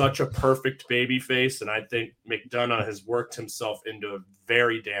is such a perfect babyface, and I think McDonough has worked himself into a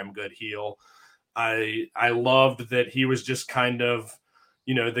very damn good heel. I loved that he was just kind of,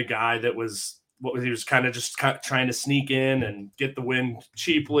 the guy that he was kind of just trying to sneak in and get the win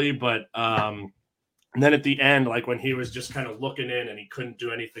cheaply. But and then at the end, like when he was just kind of looking in and he couldn't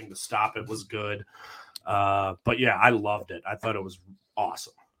do anything to stop it, was good. But yeah, I loved it. I thought it was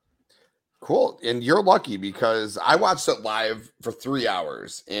awesome. Cool. And you're lucky because I watched it live for 3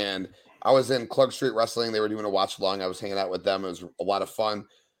 hours, and I was in Clark Street Wrestling. They were doing a watch along. I was hanging out with them. It was a lot of fun.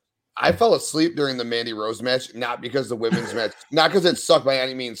 I fell asleep during the Mandy Rose match, not because the women's match, not because it sucked by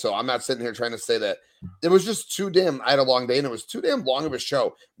any means. So I'm not sitting here trying to say that. It was just I had a long day, and it was too damn long of a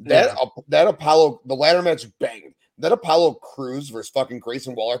show. That Apollo, the ladder match banged. That Apollo Crews versus fucking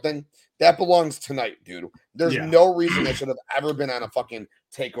Grayson Waller thing, that belongs tonight, dude. There's no reason that should have ever been on a fucking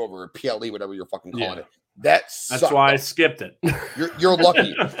takeover or PLE, whatever you're fucking calling it. That's why I skipped it. You're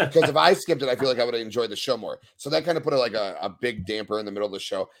lucky, because if I skipped it, I feel like I would have enjoyed the show more. So that kind of put a big damper in the middle of the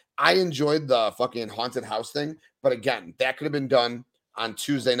show. I enjoyed the fucking haunted house thing, but again, that could have been done on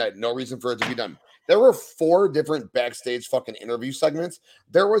Tuesday night. No reason for it to be done. There were 4 different backstage fucking interview segments.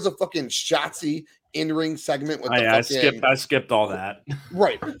 There was a fucking Shotzi in-ring segment with I skipped all that.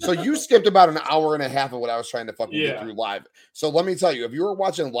 Right. So you skipped about an hour and a half of what I was trying to fucking get through live. So let me tell you, if you were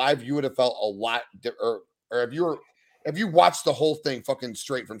watching live, you would have felt a lot or if you watched the whole thing fucking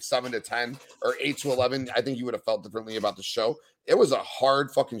straight from 7 to 10 or 8 to 11, I think you would have felt differently about the show. It was a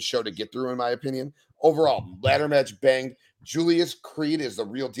hard fucking show to get through, in my opinion. Overall, ladder match banged. Julius Creed is the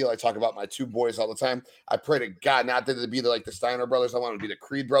real deal. I talk about my 2 boys all the time. I pray to God not that it be like the Steiner brothers. I want them to be the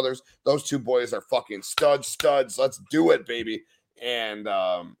Creed brothers. Those 2 boys are fucking studs. Let's do it, baby. And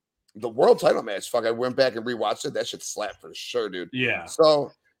the world title match, fuck, I went back and rewatched it. That shit slapped for sure, dude. Yeah.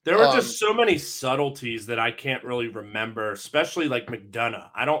 So there were just so many subtleties that I can't really remember, especially like McDonough.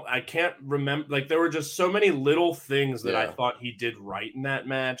 I can't remember. Like there were just so many little things that I thought he did right in that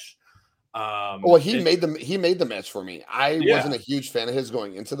match. He made the match for me. I wasn't a huge fan of his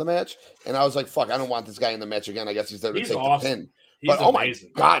going into the match, and I was like, fuck, I don't want this guy in the match again. I guess he's there to take awesome. The pin. But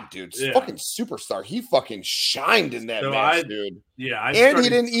amazing. Oh my God, dude, fucking superstar. He fucking shined in that match, dude. Yeah, he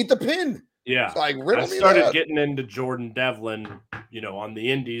didn't eat the pin. Yeah, so I started getting into Jordan Devlin, on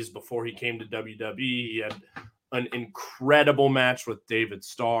the Indies before he came to WWE. He had an incredible match with David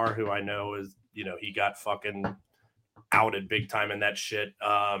Starr, who I know is, he got fucking outed big time in that shit.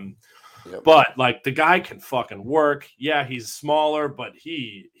 But like the guy can fucking work. Yeah, he's smaller, but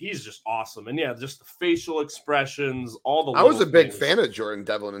he's just awesome. And yeah, just the facial expressions, all the. I was a big fan of Jordan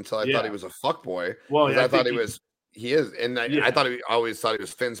Devlin until I thought he was a fuckboy. Well, I thought he is, and I always thought he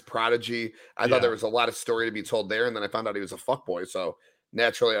was Finn's prodigy. I thought there was a lot of story to be told there, and then I found out he was a fuckboy. So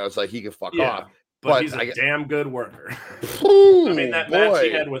naturally, I was like, he could fuck off. But he's a damn good worker. I mean, that match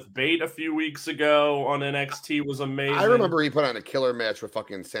he had with Bate a few weeks ago on NXT was amazing. I remember he put on a killer match with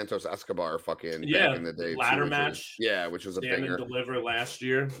fucking Santos Escobar back in the day. Ladder match. Which was a banger. And Deliver last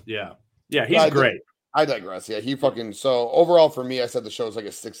year. Yeah, he's great. I digress. Yeah, so overall for me, I said the show was like a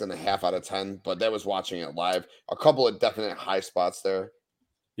 6.5 out of 10, but that was watching it live. A couple of definite high spots there.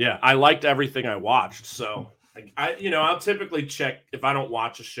 Yeah, I liked everything I watched, so... I'll typically check if I don't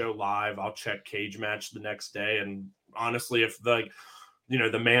watch a show live, I'll check Cage Match the next day. And honestly, if the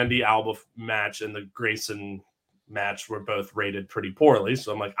Mandy Alba match and the Grayson match were both rated pretty poorly.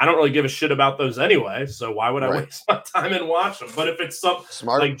 So I'm like, I don't really give a shit about those anyway. So why would I waste my time and watch them? But if it's something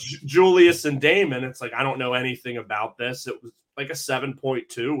like Julius and Damon, it's like, I don't know anything about this. It was like a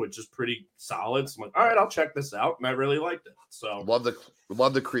 7.2, which is pretty solid. So I'm like, all right, I'll check this out. And I really liked it. So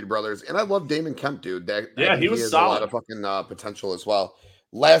love the Creed brothers. And I love Damon Kemp, dude. He was solid. A lot of fucking potential as well.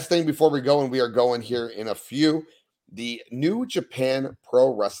 Last thing before we go, and we are going here in a few, the New Japan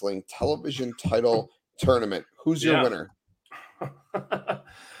Pro Wrestling television title tournament. Who's your winner?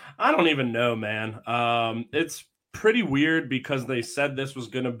 I don't even know, man. It's pretty weird because they said this was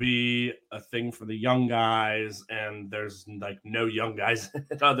going to be a thing for the young guys, and there's like no young guys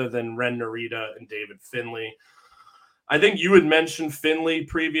other than Ren Narita and David Finlay. I think you had mentioned Finlay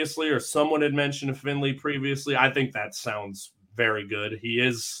previously, or someone had mentioned Finlay previously. I think that sounds very good. He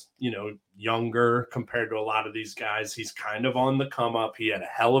is, younger compared to a lot of these guys. He's kind of on the come up. He had a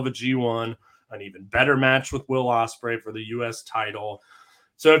hell of a G1, an even better match with Will Ospreay for the U.S. title.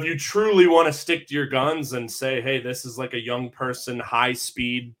 So if you truly want to stick to your guns and say, hey, this is like a young person, high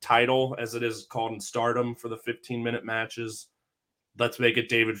speed title, as it is called in Stardom for the 15-minute matches, let's make it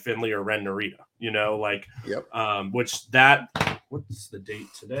David Finlay or Ren Narita, what's the date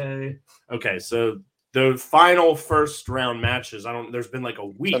today? Okay. So the final first round matches, there's been like a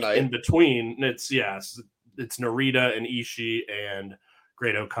week in between. It's Narita and Ishii and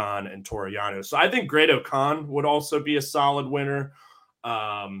Great-O-Khan and Toru Yano. So I think Great-O-Khan would also be a solid winner.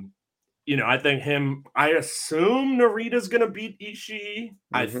 I assume Narita's going to beat Ishii.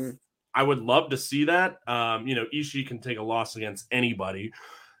 Mm-hmm. I would love to see that. Ishii can take a loss against anybody,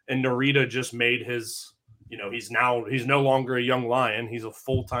 and Narita just made his, he's no longer a young lion. He's a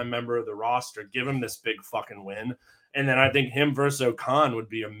full-time member of the roster. Give him this big fucking win. And then I think him versus O'Khan would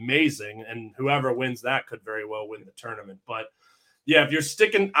be amazing. And whoever wins that could very well win the tournament. But yeah, if you're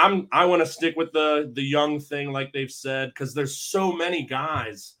sticking, I want to stick with the young thing, like they've said, because there's so many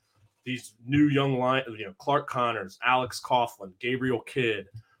guys, these new young lions, Clark Connors, Alex Coughlin, Gabriel Kidd,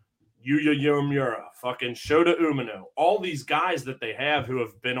 Yuya Uemura, fucking Shota Umino, all these guys that they have who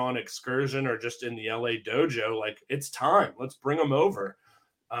have been on excursion or just in the LA dojo, like, it's time. Let's bring them over.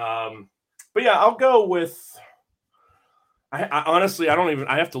 But yeah, I'll go with, I honestly,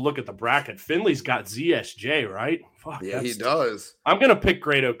 I have to look at the bracket. Finley's got ZSJ, right? Fuck, yeah, he does. I'm going to pick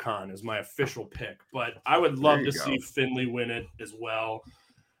Great-O-Khan as my official pick, but I would love to see Finley win it as well.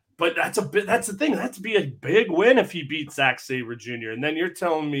 But that's the thing. That's be a big win if he beats Zack Sabre Jr. And then you're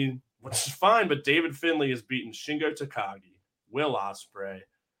telling me, which is fine, but David Finlay has beaten Shingo Takagi, Will Ospreay,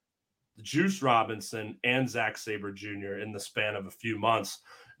 Juice Robinson, and Zack Sabre Jr. in the span of a few months.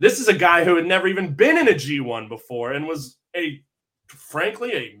 This is a guy who had never even been in a G1 before and was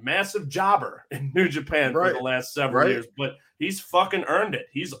frankly a massive jobber in New Japan for the last several years. But he's fucking earned it.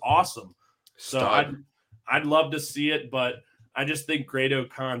 He's awesome. So I'd love to see it, but I just think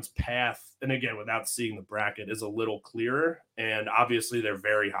Great-O-Khan's path, and again, without seeing the bracket, is a little clearer. And obviously they're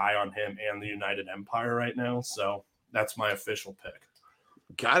very high on him and the United Empire right now. So that's my official pick.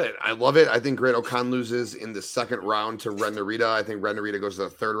 Got it. I love it. I think Great-O-Khan loses in the second round to Ren Narita. I think Ren Narita goes to the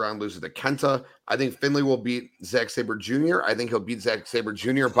third round, loses to Kenta. I think Finlay will beat Zack Sabre Jr. I think he'll beat Zack Sabre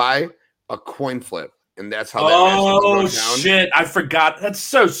Jr. by a coin flip. And that's how that match will go down. Shit. I forgot. That's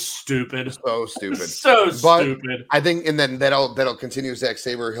so stupid. So stupid. Stupid. I think, and then that'll continue Zack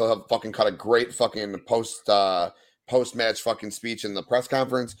Sabre. He'll have fucking cut a great fucking post-match fucking speech in the press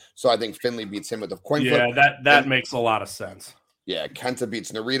conference. So I think Finlay beats him with a coin flip. Yeah, that makes a lot of sense. Yeah, Kenta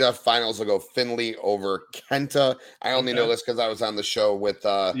beats Narita. Finals will go Finlay over Kenta. I only know this because I was on the show with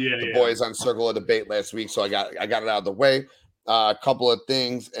the boys on Circle of Debate last week, so I got it out of the way. A couple of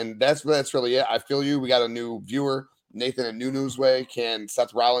things, and that's really it. I feel you. We got a new viewer, Nathan and Nunu's way. Can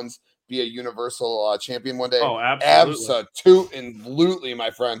Seth Rollins be a Universal champion one day? Oh, absolutely. Absolutely,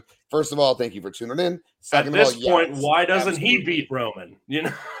 my friend. First of all, thank you for tuning in. Second At this point, why doesn't he beat Roman?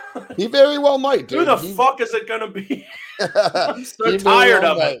 He very well might, dude. Who the fuck is it going to be? I'm so tired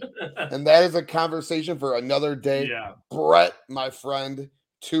of it. And that is a conversation for another day. Yeah. Brett, my friend,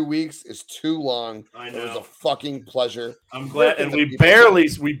 2 weeks is too long. I know. It was a fucking pleasure. I'm glad, and we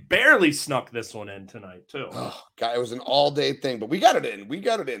barely snuck this one in tonight too. Oh, God, it was an all-day thing, but we got it in.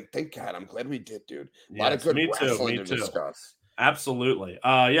 Thank God. I'm glad we did, dude. A lot of good wrestling to discuss. Absolutely.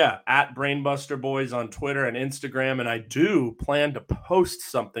 At Brainbuster Boys on Twitter and Instagram. And I do plan to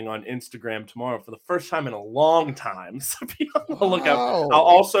post something on Instagram tomorrow for the first time in a long time. So be on the lookout. I'll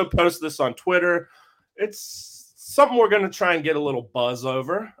also post this on Twitter. It's something we're going to try and get a little buzz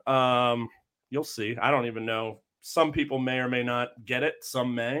over. You'll see. I don't even know. Some people may or may not get it.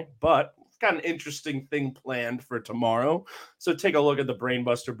 Some may. But we've got an interesting thing planned for tomorrow. So take a look at the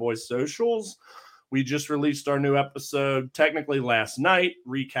Brainbuster Boys socials. We just released our new episode, technically last night,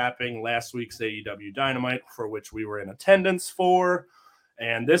 recapping last week's AEW Dynamite, for which we were in attendance for.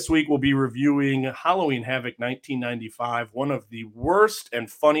 And this week we'll be reviewing Halloween Havoc 1995, one of the worst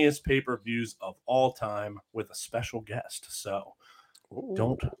and funniest pay-per-views of all time, with a special guest. So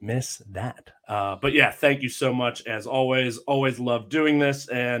don't miss that. But yeah, thank you so much. As always love doing this.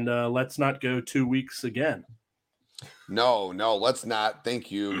 And let's not go 2 weeks again. No, let's not.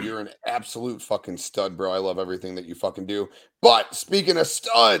 Thank you. You're an absolute fucking stud, bro. I love everything that you fucking do. But speaking of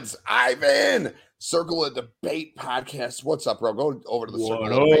studs, Ivan, Circle of Debate podcast. What's up, bro? Go over to the Circle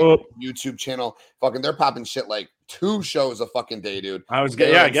of Debate YouTube channel. Fucking, they're popping shit like 2 shows a fucking day, dude. I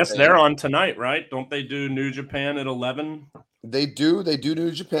guess they're on tonight, right? Don't they do New Japan at 11? They do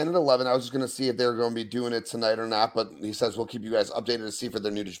New Japan at 11. I was just going to see if they're going to be doing it tonight or not, but he says we'll keep you guys updated to see for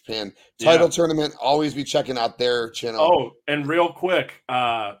their New Japan title tournament. Always be checking out their channel. Oh, and real quick,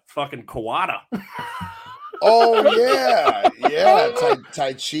 fucking Kawada. Oh, yeah.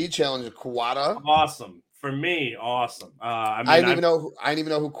 Tai Chi challenge Kawada. Awesome. For me, awesome. I didn't even know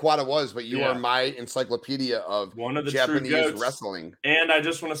who Kawada was, but you are my encyclopedia of one of the Japanese wrestling. And I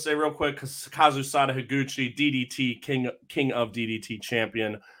just want to say real quick, Kazusada Higuchi, DDT King of DDT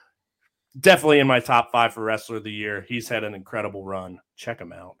champion, definitely in my top 5 for Wrestler of the Year. He's had an incredible run. Check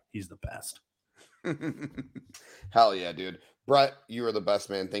him out. He's the best. Hell yeah, dude. Brett, you are the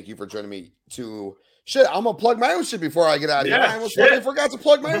best, man. Thank you for joining me to... Shit, I'm going to plug my own shit before I get out of here. I almost forgot to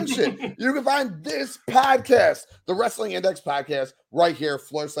plug my own shit. You can find this podcast, the Wrestling Index podcast, right here,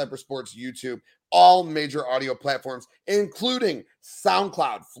 Floor Slapper Sports YouTube, all major audio platforms, including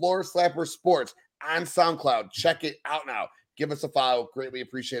SoundCloud, Floor Slapper Sports on SoundCloud. Check it out now. Give us a follow. Greatly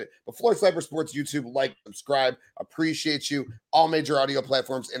appreciate it. But Floor Slapper Sports YouTube, like, subscribe. Appreciate you. All major audio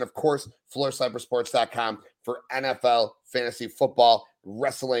platforms. And, of course, FloorSlapperSports.com for NFL, fantasy football,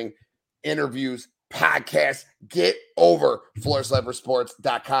 wrestling, interviews, podcast. Get over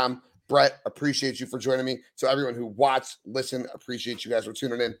FloorSlapperSports.com. Brett, appreciate you for joining me. So everyone who watched, listen, appreciate you guys for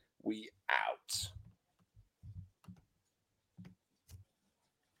tuning in. We out.